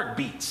your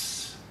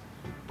heartbeats.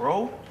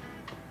 Bro,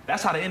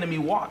 that's how the enemy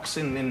walks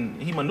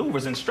and he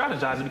maneuvers and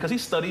strategizes because he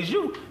studies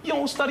you. You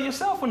don't study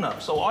yourself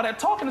enough. So all that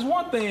talking is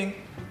one thing,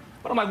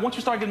 but I'm like, once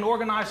you start getting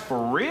organized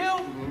for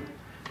real,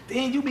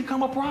 then you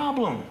become a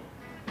problem.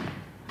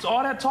 So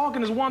all that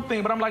talking is one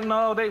thing, but I'm like,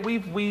 no,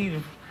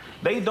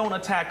 they don't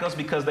attack us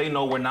because they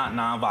know we're not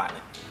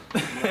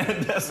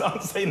nonviolent. That's all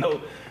I'm saying.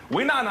 No,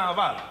 we're not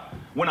nonviolent.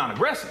 We're not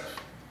aggressive.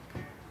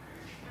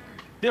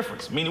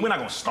 Difference, meaning we're not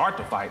gonna start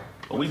the fight,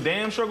 but we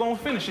damn sure gonna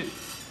finish it.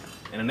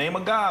 In the name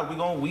of God,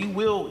 we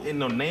will, in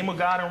the name of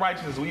God and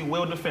righteousness, we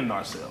will defend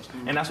ourselves.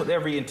 And that's what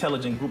every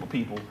intelligent group of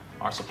people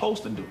are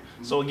supposed to do.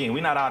 So again,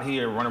 we're not out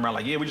here running around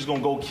like, yeah, we're just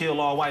gonna go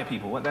kill all white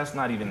people. Well, that's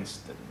not even, it's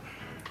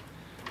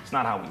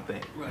not how we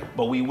think. Right.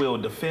 But we will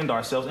defend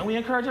ourselves, and we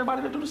encourage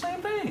everybody to do the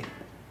same thing.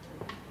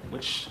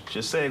 Which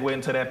should segue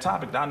into that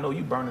topic that I know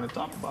you burning to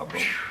talk about, bro.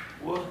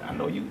 What? I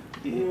know you.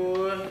 Yeah.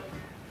 What?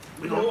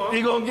 You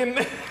gonna get in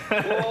there?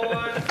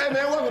 Hey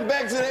man, welcome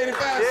back to the 85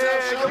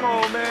 South Show. Come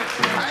on, man.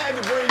 I had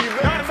to bring you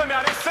back. Y'all tell me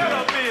how this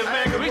setup is,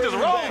 man, because we just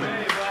rolling.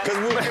 Because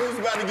we was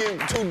about to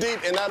get too deep,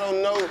 and I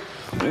don't know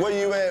where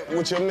you at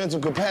with your mental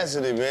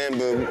capacity, man,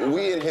 but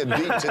we in here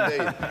deep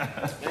today.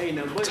 Ain't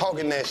no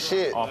talking that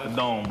shit. Off the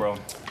dome, bro.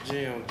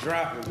 Jam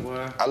dropping,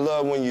 boy. I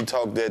love when you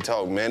talk that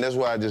talk, man. That's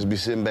why I just be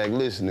sitting back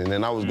listening.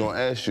 And I was gonna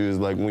ask you, is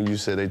like when you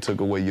said they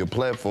took away your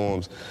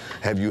platforms,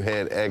 have you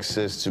had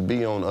access to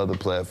be on other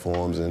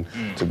platforms and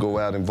to go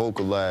out and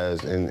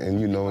vocalize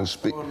and you know, and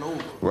speak?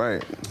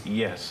 Right.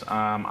 Yes,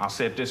 I'll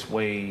say it this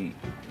way.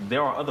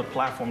 There are other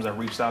platforms that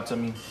reached out to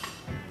me.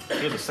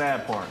 Here's the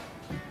sad part.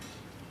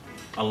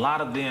 A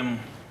lot of them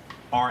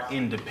are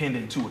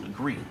independent to a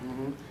degree.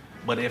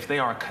 But if they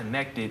are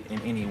connected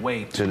in any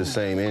way to the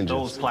same engine,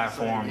 those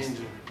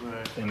platforms,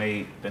 then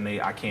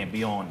I can't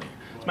be on there.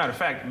 As a matter of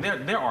fact,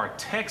 there are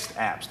text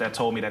apps that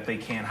told me that they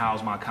can't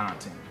house my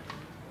content.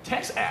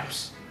 Text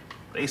apps.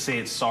 They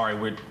said, sorry,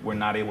 we're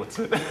not able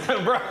to.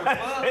 Bro,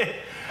 I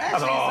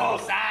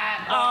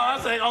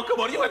said, oh, come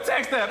on, you a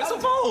text app. It's a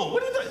phone.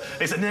 What are you doing?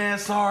 They said, nah,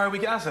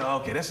 sorry. I said,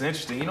 okay, that's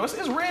interesting. You know, it's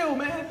real,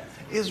 man.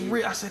 It's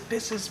real. I said,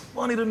 this is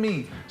funny to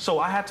me. So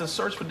I had to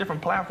search for different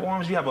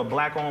platforms. You have a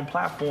black-owned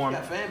platform. You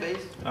got fan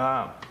base.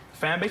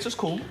 Fanbase is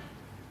cool.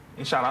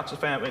 And shout out to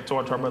Fanbase, to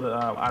our brother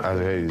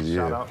Isaac.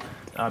 Shout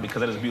out,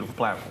 because that is a beautiful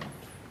platform.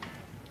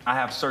 I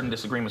have certain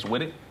disagreements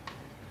with it,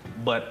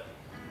 but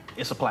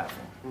it's a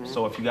platform.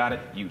 So if you got it,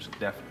 use it,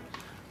 definitely.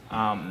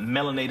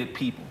 Melanated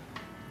People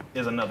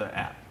is another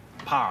app.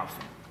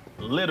 Powerful.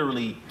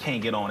 Literally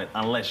can't get on it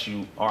unless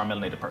you are a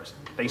melanated person.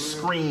 They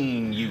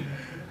screen you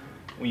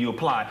when you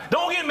apply.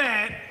 Don't get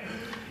mad.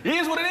 It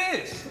is what it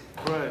is.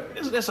 Right.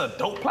 It's a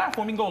dope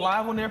platform. You can go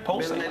live on there,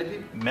 post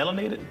it.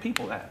 Melanated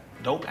People app.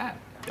 Dope app.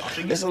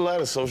 There's a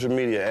lot of social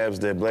media apps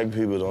that black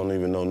people don't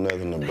even know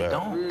nothing about. They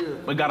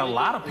don't. We got a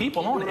lot of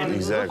people on it, and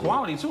good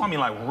quality too. I mean,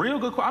 like real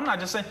good quality. I'm not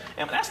just saying,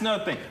 and that's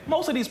another thing.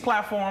 Most of these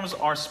platforms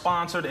are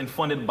sponsored and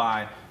funded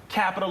by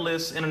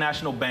capitalists,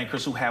 international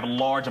bankers who have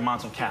large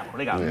amounts of capital.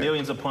 They got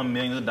millions upon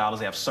millions of dollars.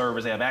 They have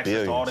servers. They have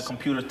access to all the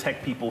computer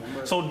tech people.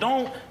 So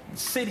don't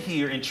sit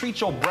here and treat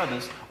your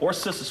brothers or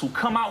sisters who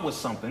come out with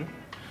something,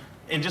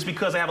 and just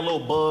because they have a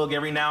little bug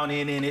every now and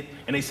then in it,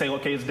 and they say,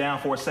 okay, it's down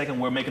for a second,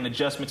 we're making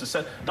adjustments,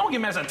 etc. Don't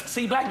get mad and say,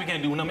 see, black people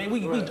can't do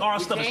nothing. Our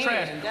stuff is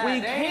trash.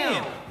 We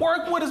can.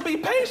 Work with us, be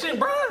patient,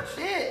 bro.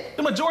 Shit.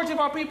 The majority of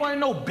our people ain't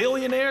no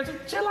billionaires.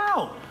 Chill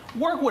out.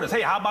 Work with us.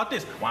 Hey, how about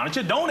this? Why don't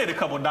you donate a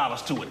couple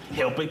dollars to it?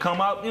 Help it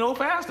come out,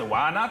 faster.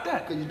 Why not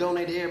that? Because you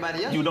donate to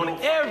everybody else. You donate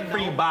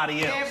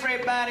everybody else.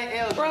 Everybody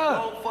else.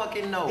 Bruh, you don't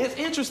fucking know. It's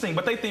interesting,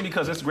 but they think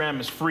because Instagram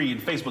is free and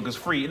Facebook is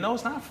free. No,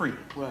 it's not free.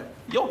 Right.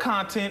 Your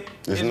content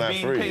is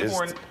being paid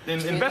for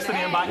and invested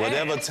in by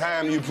whatever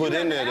time you put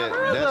in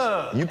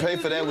there. You pay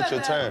for that with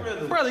your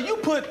time. Brother, you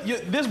put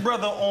this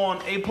brother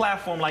on a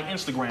platform like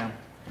Instagram.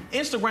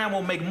 Instagram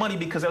will make money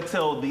because they'll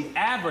tell the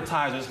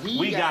advertisers,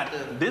 we got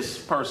this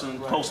person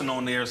posting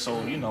on there, so,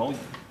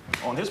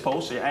 on his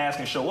post, your ass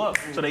can show up,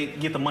 so they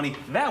get the money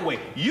that way.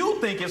 You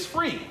think it's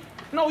free.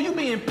 No, you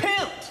being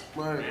pimped.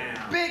 Right.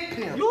 Big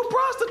pimp. You a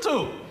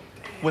prostitute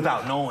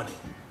without knowing it.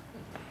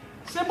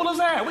 Simple as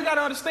that. We got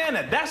to understand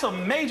that. That's a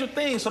major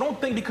thing, so don't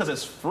think because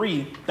it's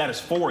free that it's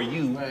for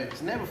you. Right,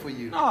 it's never for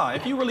you. No,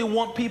 if you really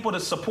want people to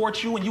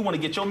support you and you want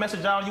to get your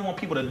message out, you want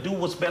people to do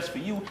what's best for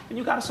you, then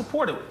you got to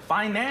support it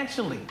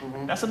financially.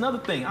 That's another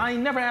thing. I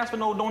ain't never asked for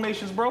no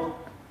donations, bro.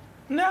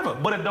 Never.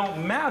 But it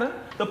don't matter.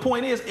 The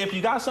point is, if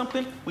you got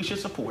something, we should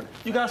support it.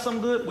 You got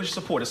something good, we should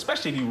support it.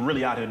 Especially if you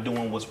really out here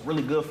doing what's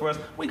really good for us,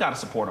 we got to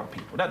support our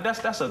people. I'd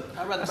rather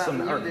buy from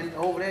you than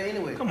over there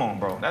anyway. Come on,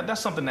 bro.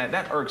 That's something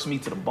that irks me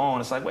to the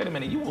bone. It's like, wait a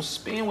minute, you will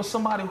spend with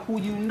somebody who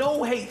you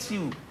know hates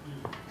you.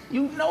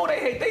 You know they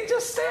hate. They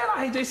just said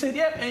I hate. They said,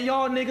 yep, and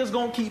y'all niggas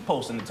gonna keep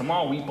posting it.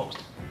 Tomorrow we post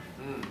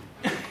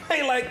it.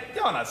 They like,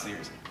 y'all not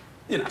serious.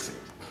 You're not serious.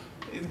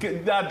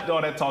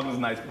 All that talking is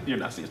nice. You're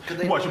not serious.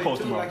 Watch your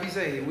post tomorrow. Like you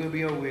say, we'll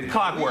be over with it.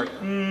 Clockwork.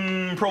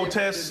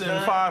 Protests in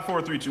 5,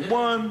 4, 3, 2,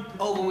 1.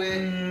 Over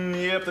with.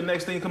 Yep, the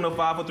next thing coming up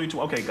 5, 4, 3,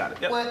 2. Okay, got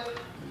it. Yep. What?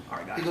 All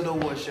right, got You it. go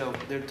to what show?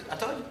 I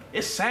told you.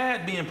 It's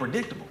sad being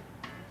predictable.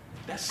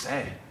 That's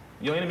sad.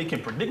 Your enemy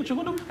can predict what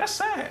you're gonna do. That's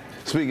sad.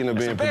 Speaking of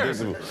That's being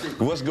embarrassing.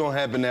 predictable, what's gonna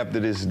happen after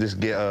this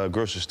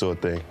grocery store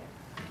thing?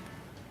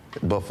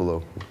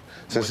 Buffalo.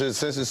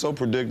 Since it's so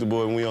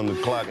predictable and we on the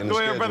clock and the Go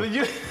ahead, schedule,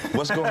 brother.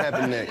 what's gonna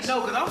happen next?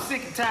 No, because I'm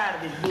sick and tired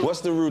of this book.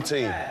 What's the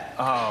routine?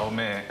 Oh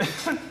man.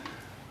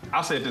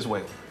 I'll say it this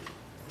way.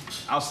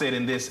 I'll say it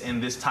in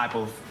this type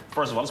of.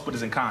 First of all, let's put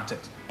this in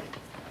context.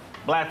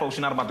 Black folks,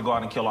 you're not about to go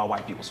out and kill all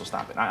white people, so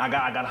stop it. I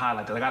got to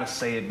highlight that. I got to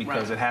say it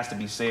because it has to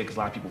be said because a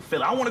lot of people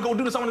feel it. I want to go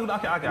do this. I want to do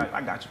that. Okay,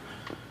 I got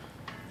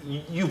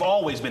you. You've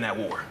always been at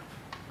war.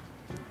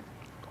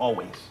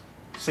 Always.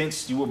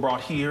 Since you were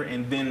brought here,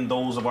 and then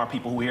those of our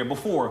people who were here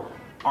before,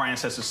 our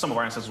ancestors, some of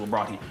our ancestors were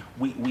brought here.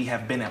 We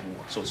have been at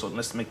war. So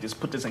let's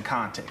put this in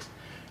context.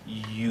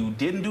 You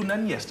didn't do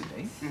nothing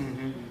yesterday.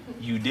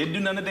 You didn't do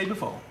nothing the day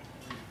before.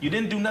 You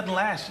didn't do nothing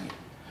last year.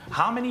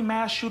 How many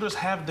mass shooters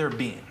have there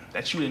been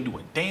that you didn't do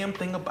a damn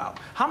thing about?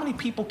 How many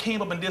people came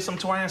up and did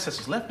something to our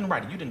ancestors, left and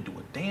right, and you didn't do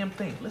a damn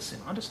thing? Listen,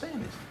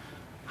 understand this.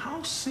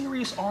 How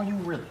serious are you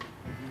really?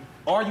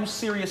 Are you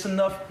serious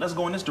enough, let's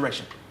go in this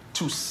direction,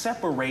 to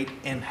separate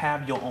and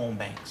have your own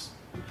banks?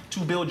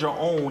 To build your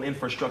own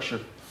infrastructure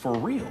for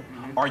real?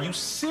 Are you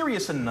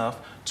serious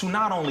enough to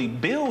not only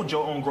build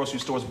your own grocery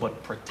stores,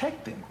 but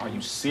protect them? Are you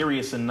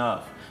serious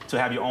enough to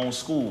have your own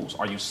schools?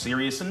 Are you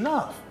serious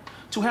enough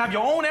to have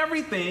your own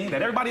everything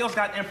that everybody else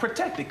got and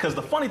protect it? Because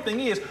the funny thing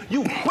is,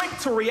 you quick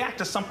to react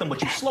to something,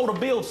 but you slow to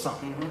build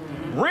something.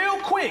 Real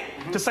quick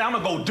to say, I'm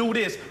gonna go do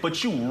this,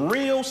 but you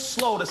real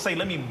slow to say,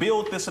 let me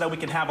build this so that we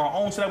can have our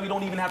own, so that we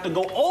don't even have to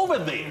go over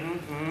there.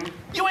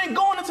 You ain't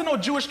going into no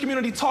Jewish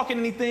community talking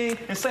anything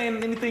and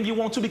saying anything you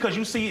want to because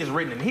you see it's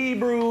written in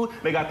Hebrew,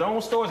 they got their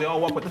own stores, they all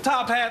walk with the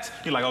top hats.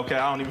 You're like, okay,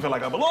 I don't even feel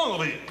like I belong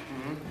over here.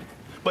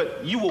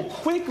 But you will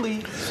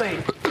quickly say,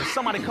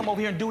 somebody come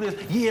over here and do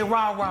this, yeah,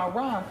 rah, rah,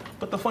 rah.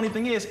 But the funny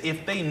thing is,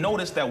 if they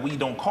notice that we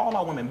don't call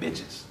our women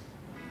bitches,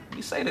 let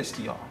me say this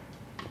to y'all.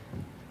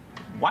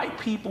 White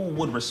people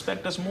would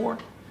respect us more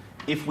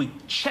if we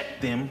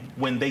check them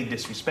when they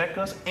disrespect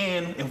us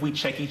and if we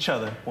check each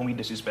other when we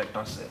disrespect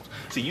ourselves.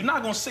 See, you're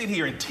not gonna sit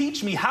here and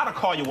teach me how to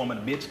call your woman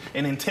a bitch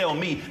and then tell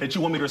me that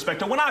you want me to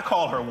respect her when I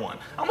call her one.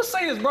 I'm gonna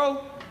say this,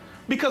 bro.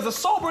 Because the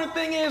sobering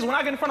thing is, when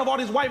I get in front of all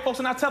these white folks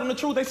and I tell them the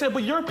truth, they say,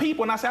 but you're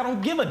people. And I say, I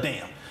don't give a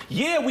damn.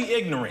 Yeah, we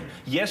ignorant.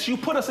 Yes, you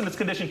put us in this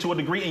condition to a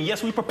degree, and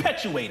yes, we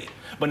perpetuate it.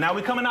 But now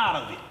we're coming out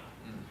of it.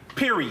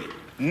 Period.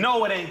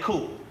 No, it ain't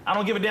cool. I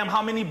don't give a damn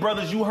how many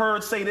brothers you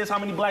heard say this, how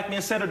many black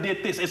men said or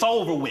did this. It's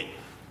over with.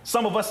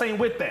 Some of us ain't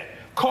with that.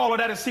 Call her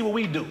that and see what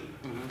we do.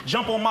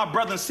 Jump on my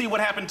brother and see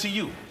what happened to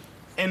you.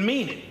 And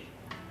mean it.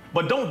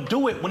 But don't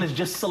do it when it's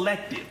just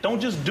selective. Don't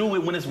just do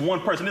it when it's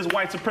one person. This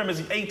white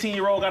supremacist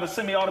 18-year-old got a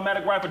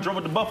semi-automatic rifle, drove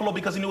it to Buffalo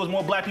because he knew there was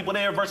more black people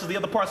there versus the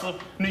other parts of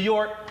New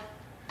York.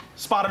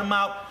 Spotted him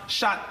out,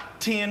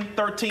 shot 10,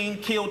 13,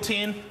 killed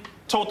 10,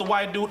 told the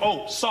white dude,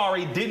 oh,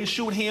 sorry, didn't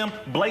shoot him,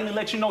 blatantly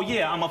let you know,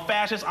 yeah, I'm a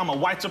fascist, I'm a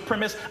white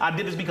supremacist, I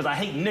did this because I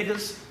hate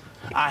niggas,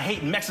 I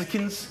hate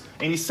Mexicans,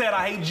 and he said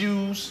I hate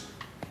Jews.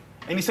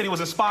 And he said he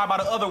was inspired by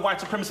the other white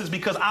supremacists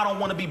because I don't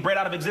want to be bred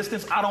out of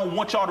existence. I don't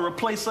want y'all to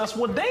replace us.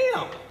 Well,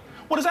 damn.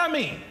 What does that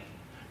mean?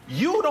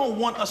 You don't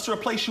want us to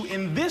replace you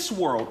in this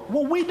world.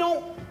 Well, we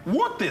don't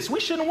want this. We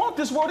shouldn't want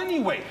this world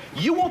anyway.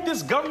 You want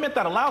this government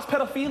that allows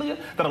pedophilia,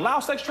 that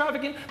allows sex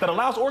trafficking, that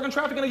allows organ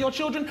trafficking of your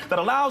children, that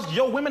allows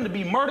your women to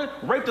be murdered,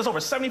 raped. There's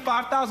over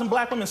 75,000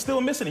 black women still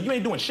missing, and you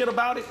ain't doing shit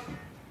about it.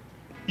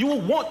 You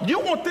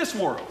want this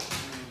world.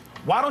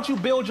 Why don't you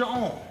build your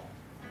own?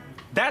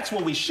 That's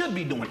what we should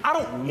be doing. I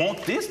don't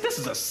want this. This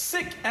is a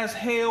sick as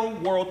hell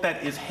world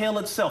that is hell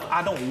itself.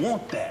 I don't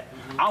want that.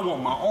 I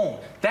want my own.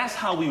 That's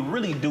how we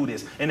really do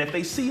this. And if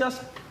they see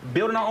us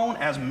building our own,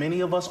 as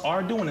many of us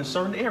are doing in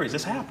certain areas,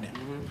 it's happening.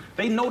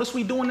 They notice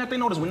we doing that. They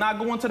notice we're not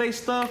going to their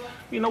stuff.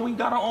 You know, we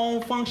got our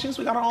own functions.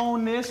 We got our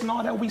own this and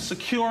all that. We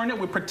securing it.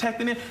 We're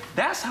protecting it.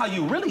 That's how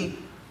you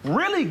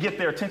really get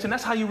their attention.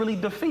 That's how you really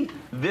defeat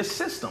this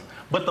system.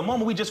 But the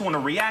moment we just want to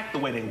react the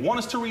way they want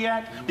us to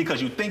react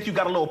because you think you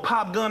got a little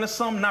pop gun or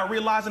something, not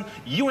realizing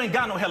you ain't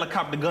got no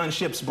helicopter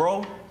gunships,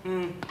 bro.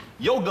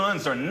 Your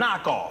guns are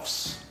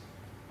knockoffs.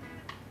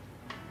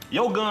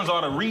 Your guns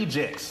are the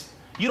rejects.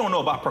 You don't know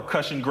about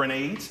percussion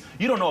grenades.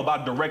 You don't know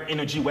about direct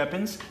energy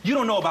weapons. You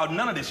don't know about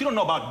none of this. You don't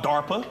know about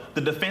DARPA,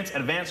 the Defense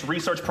Advanced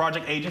Research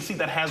Project Agency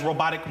that has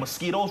robotic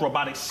mosquitoes,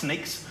 robotic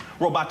snakes,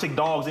 robotic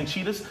dogs and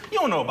cheetahs. You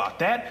don't know about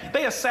that.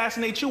 They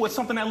assassinate you with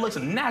something that looks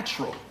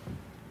natural.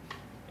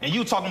 And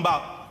you talking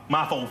about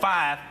my phone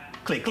 5,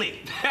 click,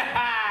 click.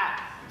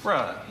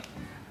 Bruh,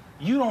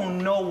 you don't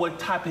know what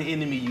type of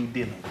enemy you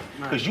dealing with.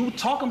 Because you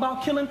talking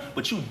about killing,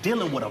 but you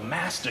dealing with a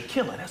master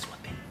killer. That's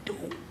what they do.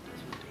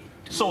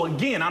 So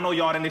again, I know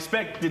y'all didn't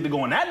expect it to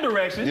go in that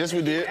direction. Yes,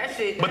 we did. That's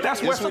it. But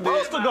that's where it's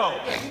supposed to go.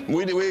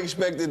 We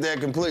expected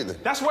that completely.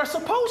 That's where it's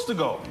supposed to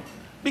go.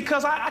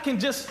 Because I can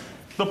just,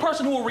 the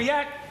person who will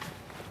react,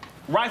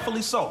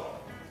 rightfully so.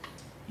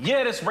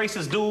 Yeah, this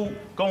racist dude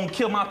gonna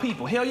kill my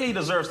people. Hell yeah, he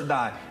deserves to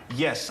die.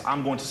 Yes,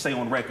 I'm going to say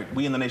on record,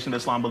 we in the Nation of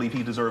Islam believe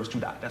he deserves to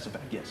die. That's a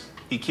fact, yes.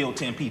 He killed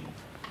 10 people.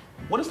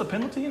 What is the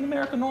penalty in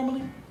America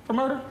normally for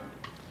murder?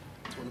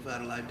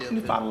 25 to life death.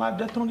 25 to life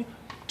death penalty.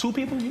 2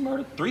 people you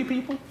murdered, 3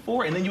 people,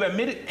 4, and then you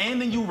admit it,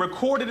 and then you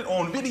recorded it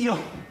on video.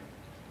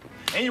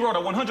 And you wrote a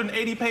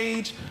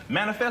 180-page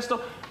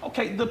manifesto.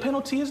 Okay, the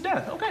penalty is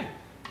death, okay.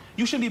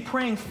 You should be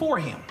praying for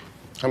him.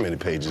 How many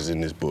pages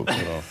in this book?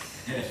 Hold on.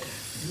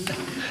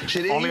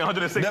 Only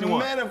 161.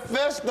 The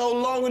manifesto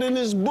longer than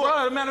this book.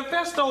 Bro, the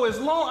manifesto is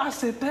long. I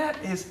said, that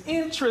is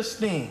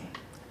interesting.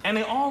 And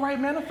they all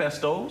write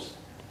manifestos.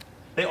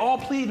 They all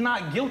plead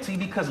not guilty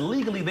because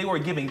legally they were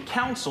giving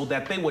counsel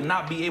that they would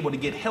not be able to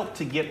get help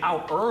to get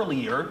out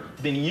earlier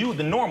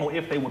than normal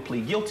if they would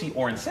plead guilty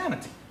or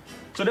insanity.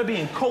 So they're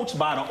being coached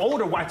by the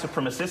older white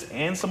supremacists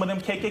and some of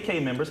them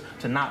KKK members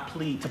to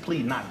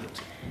plead not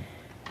guilty.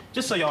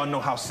 Just so y'all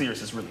know how serious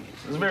this really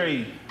is. It's a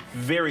very,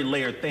 very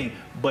layered thing.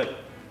 But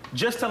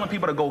just telling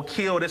people to go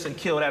kill this and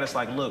kill that, it's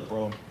like, look,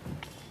 bro,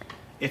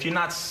 if you're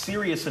not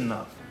serious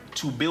enough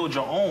to build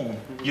your own,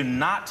 you're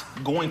not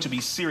going to be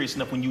serious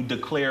enough when you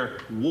declare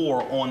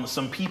war on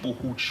some people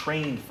who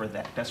trained for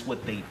that. That's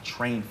what they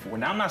trained for.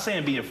 Now, I'm not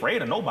saying be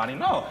afraid of nobody.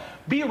 No,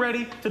 be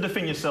ready to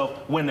defend yourself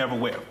whenever,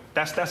 wherever.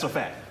 That's a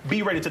fact.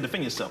 Be ready to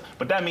defend yourself.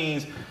 But that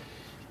means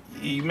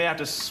you may have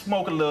to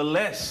smoke a little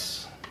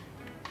less.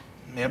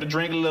 You may have to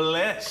drink a little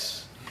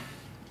less.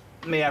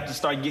 You may have to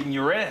start getting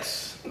your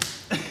rest.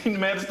 You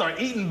may have to start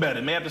eating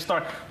better. You may have to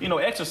start,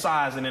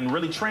 exercising and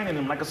really training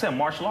them. Like I said,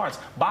 martial arts,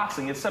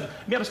 boxing, etc.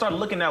 You have to start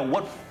looking at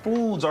what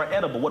foods are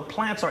edible, what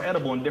plants are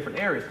edible in different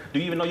areas. Do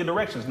you even know your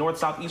directions? North,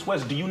 south, east,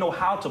 west. Do you know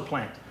how to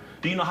plant?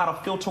 Do you know how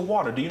to filter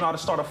water? Do you know how to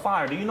start a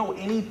fire? Do you know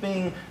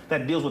anything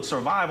that deals with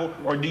survival,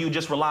 or do you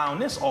just rely on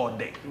this all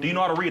day? Do you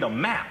know how to read a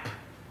map?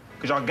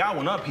 Because y'all got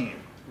one up here.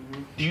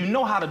 Do you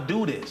know how to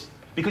do this?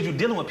 Because you're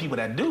dealing with people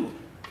that do.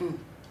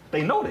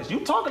 They know this. You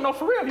talking though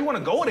for real. If you want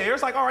to go there,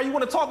 it's like, all right, you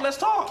want to talk, let's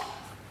talk.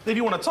 If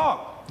you want to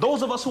talk,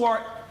 those of us who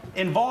are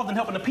involved in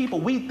helping the people,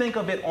 we think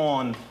of it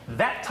on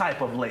that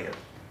type of layer.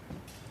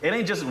 It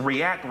ain't just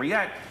react.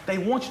 They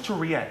want you to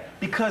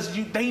react because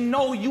they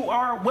know you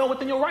are well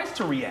within your rights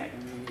to react.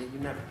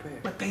 You're not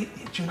prepared.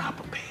 But you're not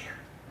prepared.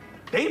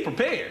 They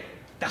prepared.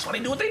 That's why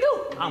they do what they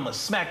do. I'm gonna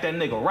smack that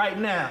nigga right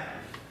now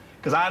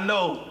because I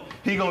know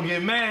he gonna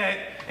get mad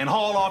and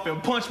haul off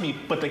and punch me,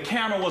 but the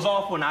camera was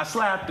off when I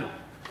slapped him.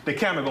 The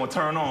camera gonna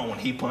turn on when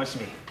he punched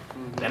me.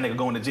 That nigga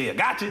going to jail.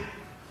 Gotcha.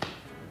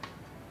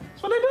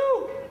 That's what they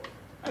do.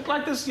 Act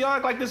like this, y'all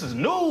act like this is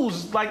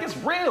news, like it's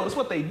real. It's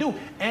what they do.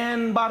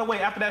 And by the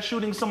way, after that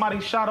shooting, somebody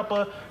shot up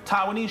a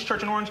Taiwanese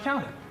church in Orange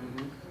County.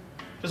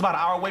 Just about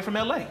an hour away from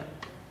LA.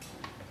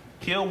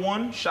 Killed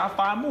 1, shot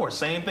 5 more.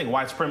 Same thing,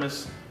 white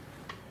supremacists,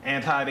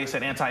 they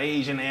said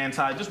anti-Asian,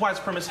 just white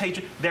supremacist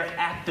hatred. They're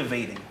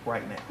activating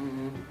right now.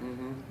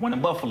 One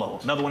in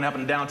Buffalo, another one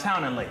happened in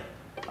downtown LA.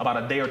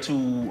 About a day or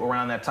 2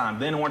 around that time.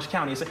 Then Orange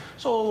County,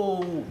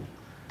 so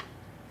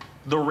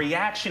the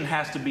reaction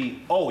has to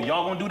be, oh,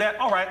 y'all gonna do that?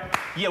 All right,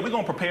 yeah, we're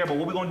gonna prepare, but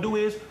what we're gonna do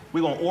is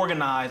we're gonna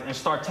organize and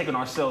start taking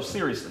ourselves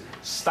seriously.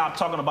 Stop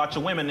talking about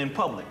your women in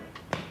public.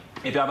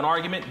 If you have an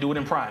argument, do it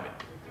in private.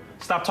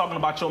 Stop talking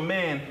about your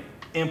man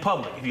in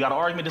public. If you got an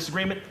argument,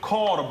 disagreement,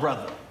 call the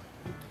brother.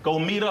 Go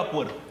meet up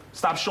with him.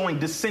 Stop showing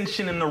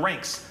dissension in the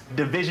ranks,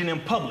 division in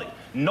public.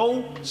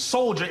 No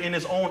soldier in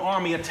his own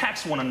army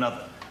attacks one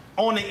another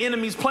on the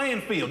enemy's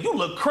playing field. You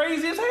look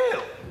crazy as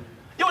hell.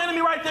 Your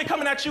enemy right there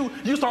coming at you,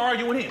 you start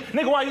arguing with him.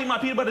 Nigga, why you eating my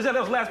peanut butter jelly?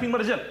 That was the last peanut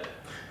butter jelly.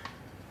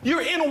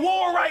 You're in a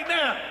war right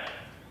now,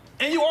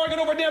 and you arguing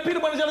over a damn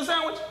peanut butter jelly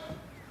sandwich?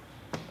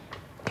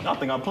 Y'all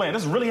think I'm playing.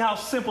 This is really how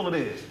simple it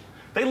is.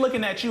 They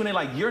looking at you and they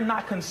like, you're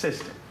not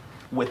consistent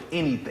with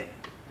anything.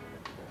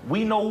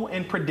 We know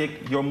and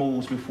predict your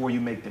moves before you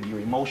make them.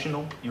 You're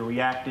emotional, you're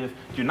reactive,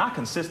 you're not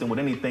consistent with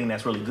anything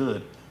that's really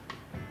good.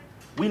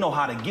 We know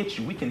how to get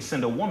you. We can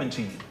send a woman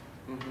to you.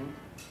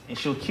 And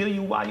she'll kill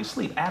you while you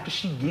sleep after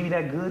she give you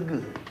that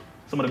good.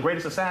 Some of the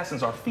greatest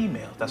assassins are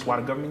females. That's why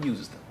the government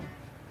uses them.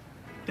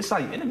 This is how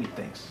your enemy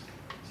thinks.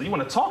 So you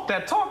want to talk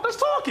that talk, let's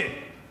talk it.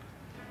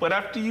 But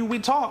after we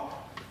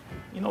talk,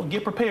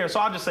 get prepared. So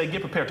I'll just say get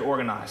prepared to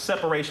organize.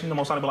 Separation, the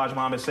Most Honorable Elijah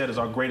Muhammad said, is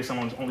our greatest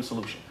and only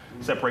solution.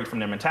 Separate from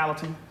their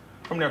mentality,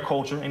 from their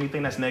culture,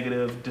 anything that's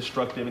negative,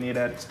 destructive, any of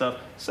that stuff.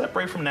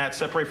 Separate from that,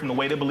 separate from the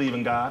way they believe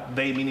in God.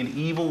 They meaning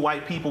evil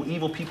white people,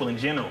 evil people in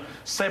general.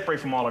 Separate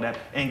from all of that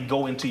and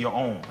go into your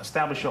own.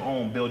 Establish your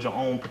own, build your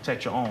own,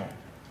 protect your own.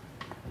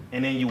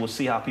 And then you will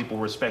see how people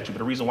respect you. But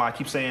the reason why I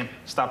keep saying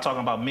stop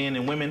talking about men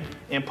and women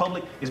in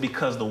public is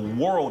because the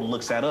world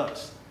looks at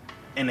us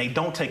and they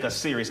don't take us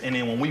serious. And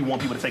then when we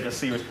want people to take us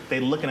serious, they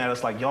looking at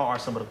us like y'all are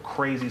some of the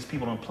craziest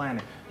people on the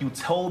planet. You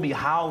told me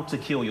how to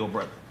kill your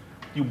brother.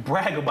 You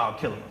brag about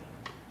killing him.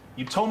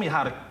 You told me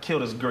how to kill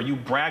this girl. You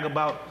brag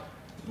about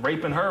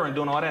raping her and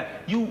doing all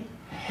that. You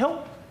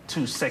help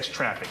to sex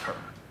traffic her.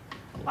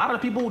 A lot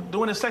of the people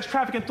doing the sex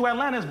trafficking through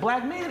Atlanta is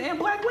black men and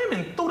black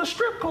women through the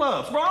strip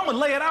clubs. Bro, I'm gonna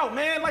lay it out,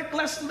 man. Like,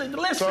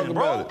 listen,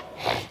 bro.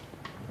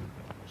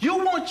 You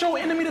want your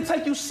enemy to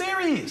take you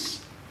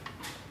serious.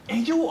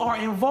 And you are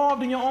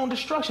involved in your own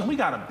destruction. We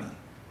gotta be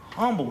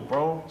humble,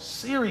 bro.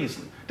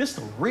 Seriously. This is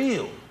the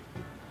real.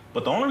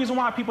 But the only reason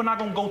why people are not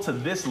gonna go to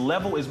this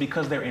level is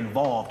because they're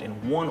involved in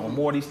one or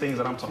more of these things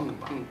that I'm talking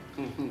about.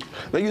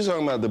 Like you're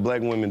talking about the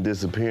black women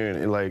disappearing,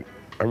 and like,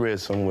 I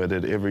read somewhere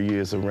that every year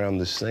it's around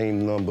the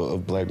same number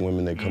of black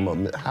women that come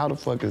up. How the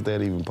fuck is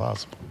that even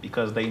possible?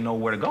 Because they know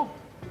where to go.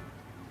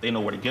 They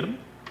know where to get them.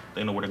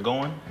 They know where they're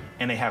going.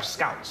 And they have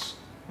scouts.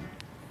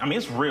 I mean,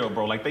 it's real,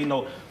 bro. Like, they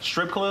know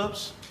strip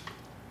clubs,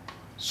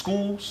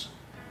 schools,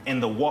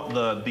 and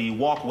the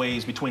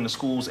walkways between the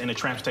schools and the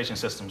transportation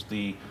systems,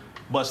 the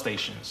bus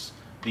stations,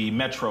 the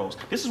metros.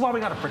 This is why we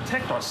gotta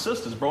protect our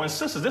sisters, bro. And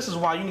sisters, this is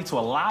why you need to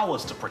allow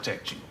us to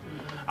protect you.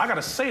 I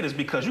gotta say this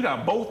because you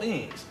got both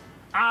ends.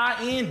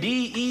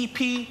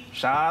 INDEP,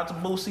 shout out to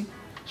Boosie,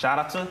 shout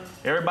out to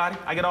everybody,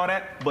 I get all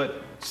that,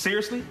 but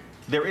seriously,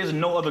 there is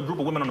no other group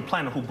of women on the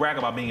planet who brag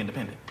about being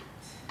independent.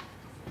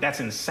 That's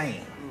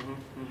insane.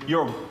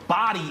 Your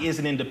body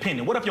isn't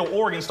independent. What if your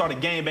organs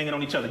started gangbanging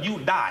on each other? You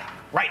die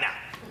right now.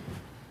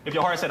 If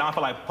your heart said, I don't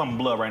feel like pumping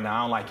blood right now,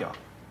 I don't like y'all.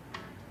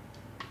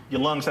 Your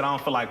lungs said, I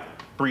don't feel like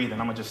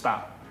breathing, I'm gonna just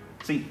stop.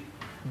 See,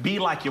 be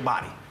like your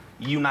body,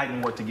 unite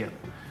and work together.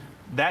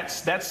 That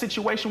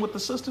situation with the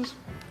sisters,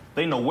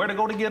 they know where to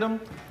go to get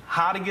them,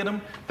 how to get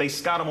them. They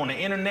scout them on the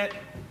internet.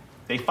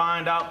 They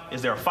find out,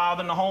 is there a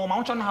father in the home? I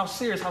want y'all to know how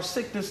serious, how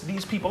sick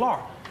these people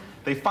are.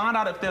 They find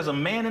out if there's a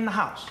man in the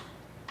house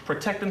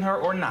protecting her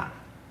or not.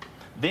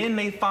 Then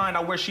they find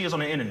out where she is on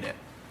the internet.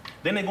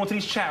 Then they go into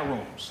these chat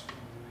rooms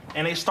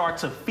and they start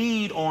to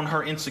feed on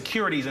her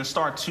insecurities and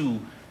start to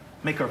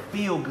make her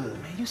feel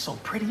good. Man, you so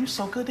pretty, you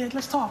so good.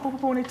 Let's talk.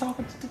 And they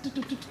talking.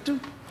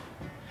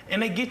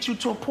 And they get you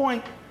to a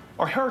point,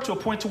 or her to a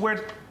point to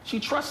where she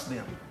trusts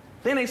them.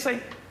 Then they say,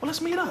 well, let's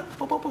meet up.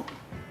 Boom, boom, boom.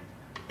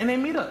 And they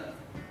meet up.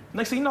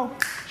 Next thing you know,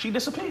 she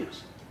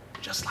disappears.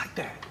 Just like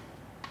that.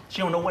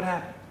 She don't know what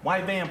happened.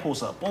 White van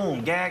pulls up.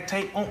 Boom, gag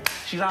tape. Boom,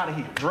 she's out of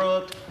here.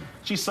 Drugged.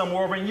 She's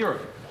somewhere over in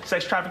Europe.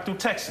 Sex trafficked through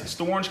Texas,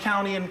 through Orange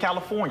County and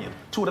California.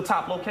 2 of the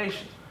top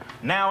locations.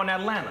 Now in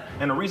Atlanta.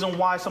 And the reason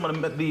why some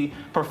of the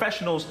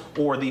professionals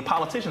or the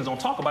politicians don't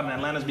talk about it in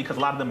Atlanta is because a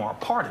lot of them are a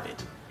part of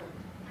it.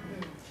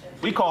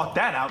 We called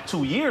that out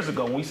 2 years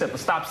ago when we said to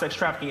stop sex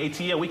trafficking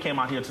ATL. We came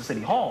out here to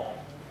City Hall.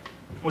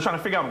 We're trying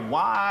to figure out,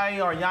 why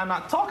are y'all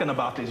not talking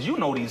about this? You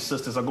know these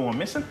sisters are going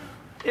missing.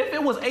 If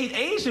it was 8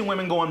 Asian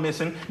women going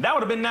missing, that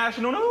would have been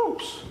national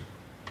news.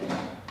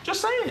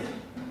 Just saying.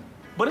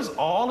 But it's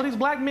all of these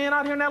black men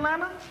out here in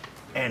Atlanta,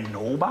 and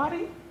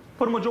nobody,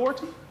 for the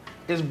majority,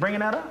 is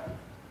bringing that up.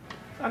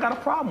 I got a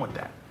problem with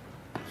that.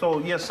 So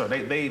yes, sir,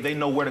 they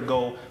know where to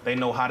go. They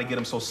know how to get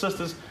them. So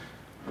sisters,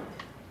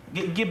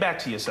 get back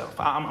to yourself.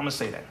 I'm gonna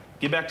say that.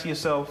 Get back to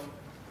yourself.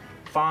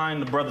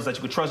 Find the brothers that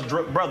you can trust.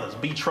 Brothers,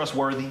 be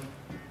trustworthy.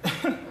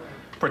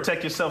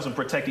 Protect yourselves and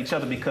protect each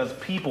other, because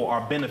people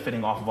are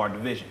benefiting off of our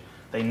division.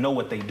 They know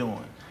what they're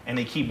doing, and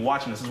they keep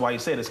watching. This is why you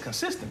said it's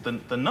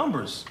consistent, the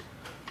numbers,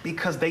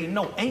 because they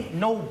know ain't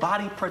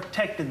nobody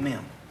protecting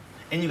them.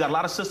 And you got a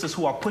lot of sisters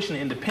who are pushing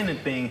the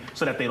independent thing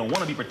so that they don't want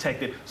to be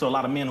protected. So a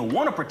lot of men who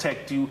want to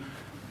protect you,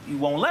 you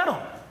won't let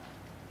them.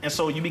 And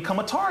so you become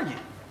a target,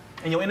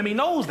 and your enemy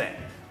knows that.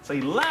 So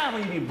he lies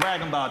when you be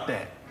bragging about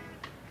that.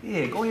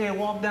 Yeah, go ahead,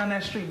 walk down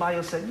that street by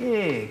yourself.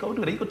 Yeah, go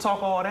do that. You can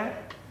talk all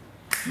that.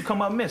 You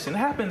come up missing. It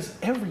happens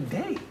every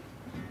day.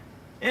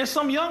 And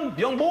some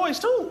young boys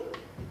too.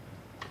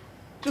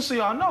 Just so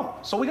y'all know.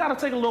 So we gotta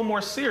take it a little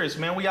more serious,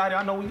 man.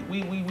 I know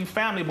we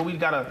family, but we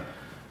gotta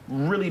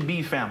really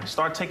be family.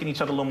 Start taking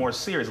each other a little more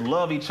serious.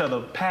 Love each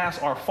other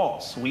past our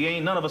faults.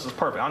 None of us is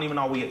perfect. I don't even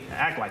know how we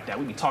act like that.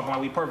 We be talking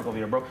like we perfect over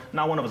here, bro.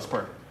 Not one of us is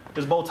perfect.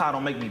 This bow tie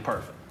don't make me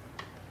perfect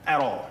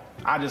at all.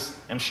 I just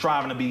am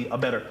striving to be a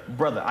better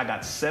brother. I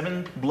got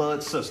 7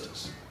 blood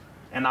sisters,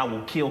 and I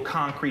will kill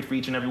concrete for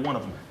each and every one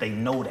of them. They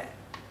know that.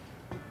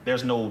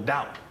 There's no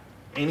doubt.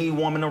 Any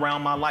woman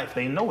around my life,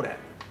 they know that.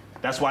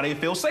 That's why they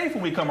feel safe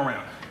when we come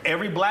around.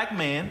 Every black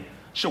man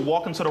should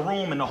walk into the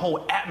room and the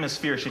whole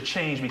atmosphere should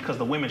change, because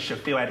the women should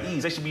feel at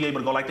ease. They should be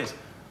able to go like this.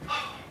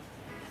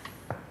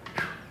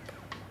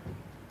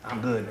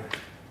 I'm good.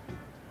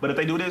 But if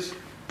they do this,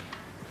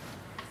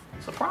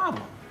 it's a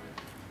problem.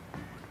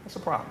 It's a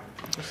problem.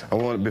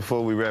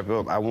 Before we wrap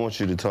up, I want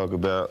you to talk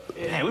about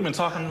we've been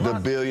talking the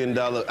 $1 billion.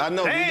 I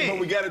know, but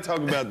we got to talk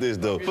about this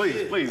though.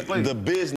 Please. The business.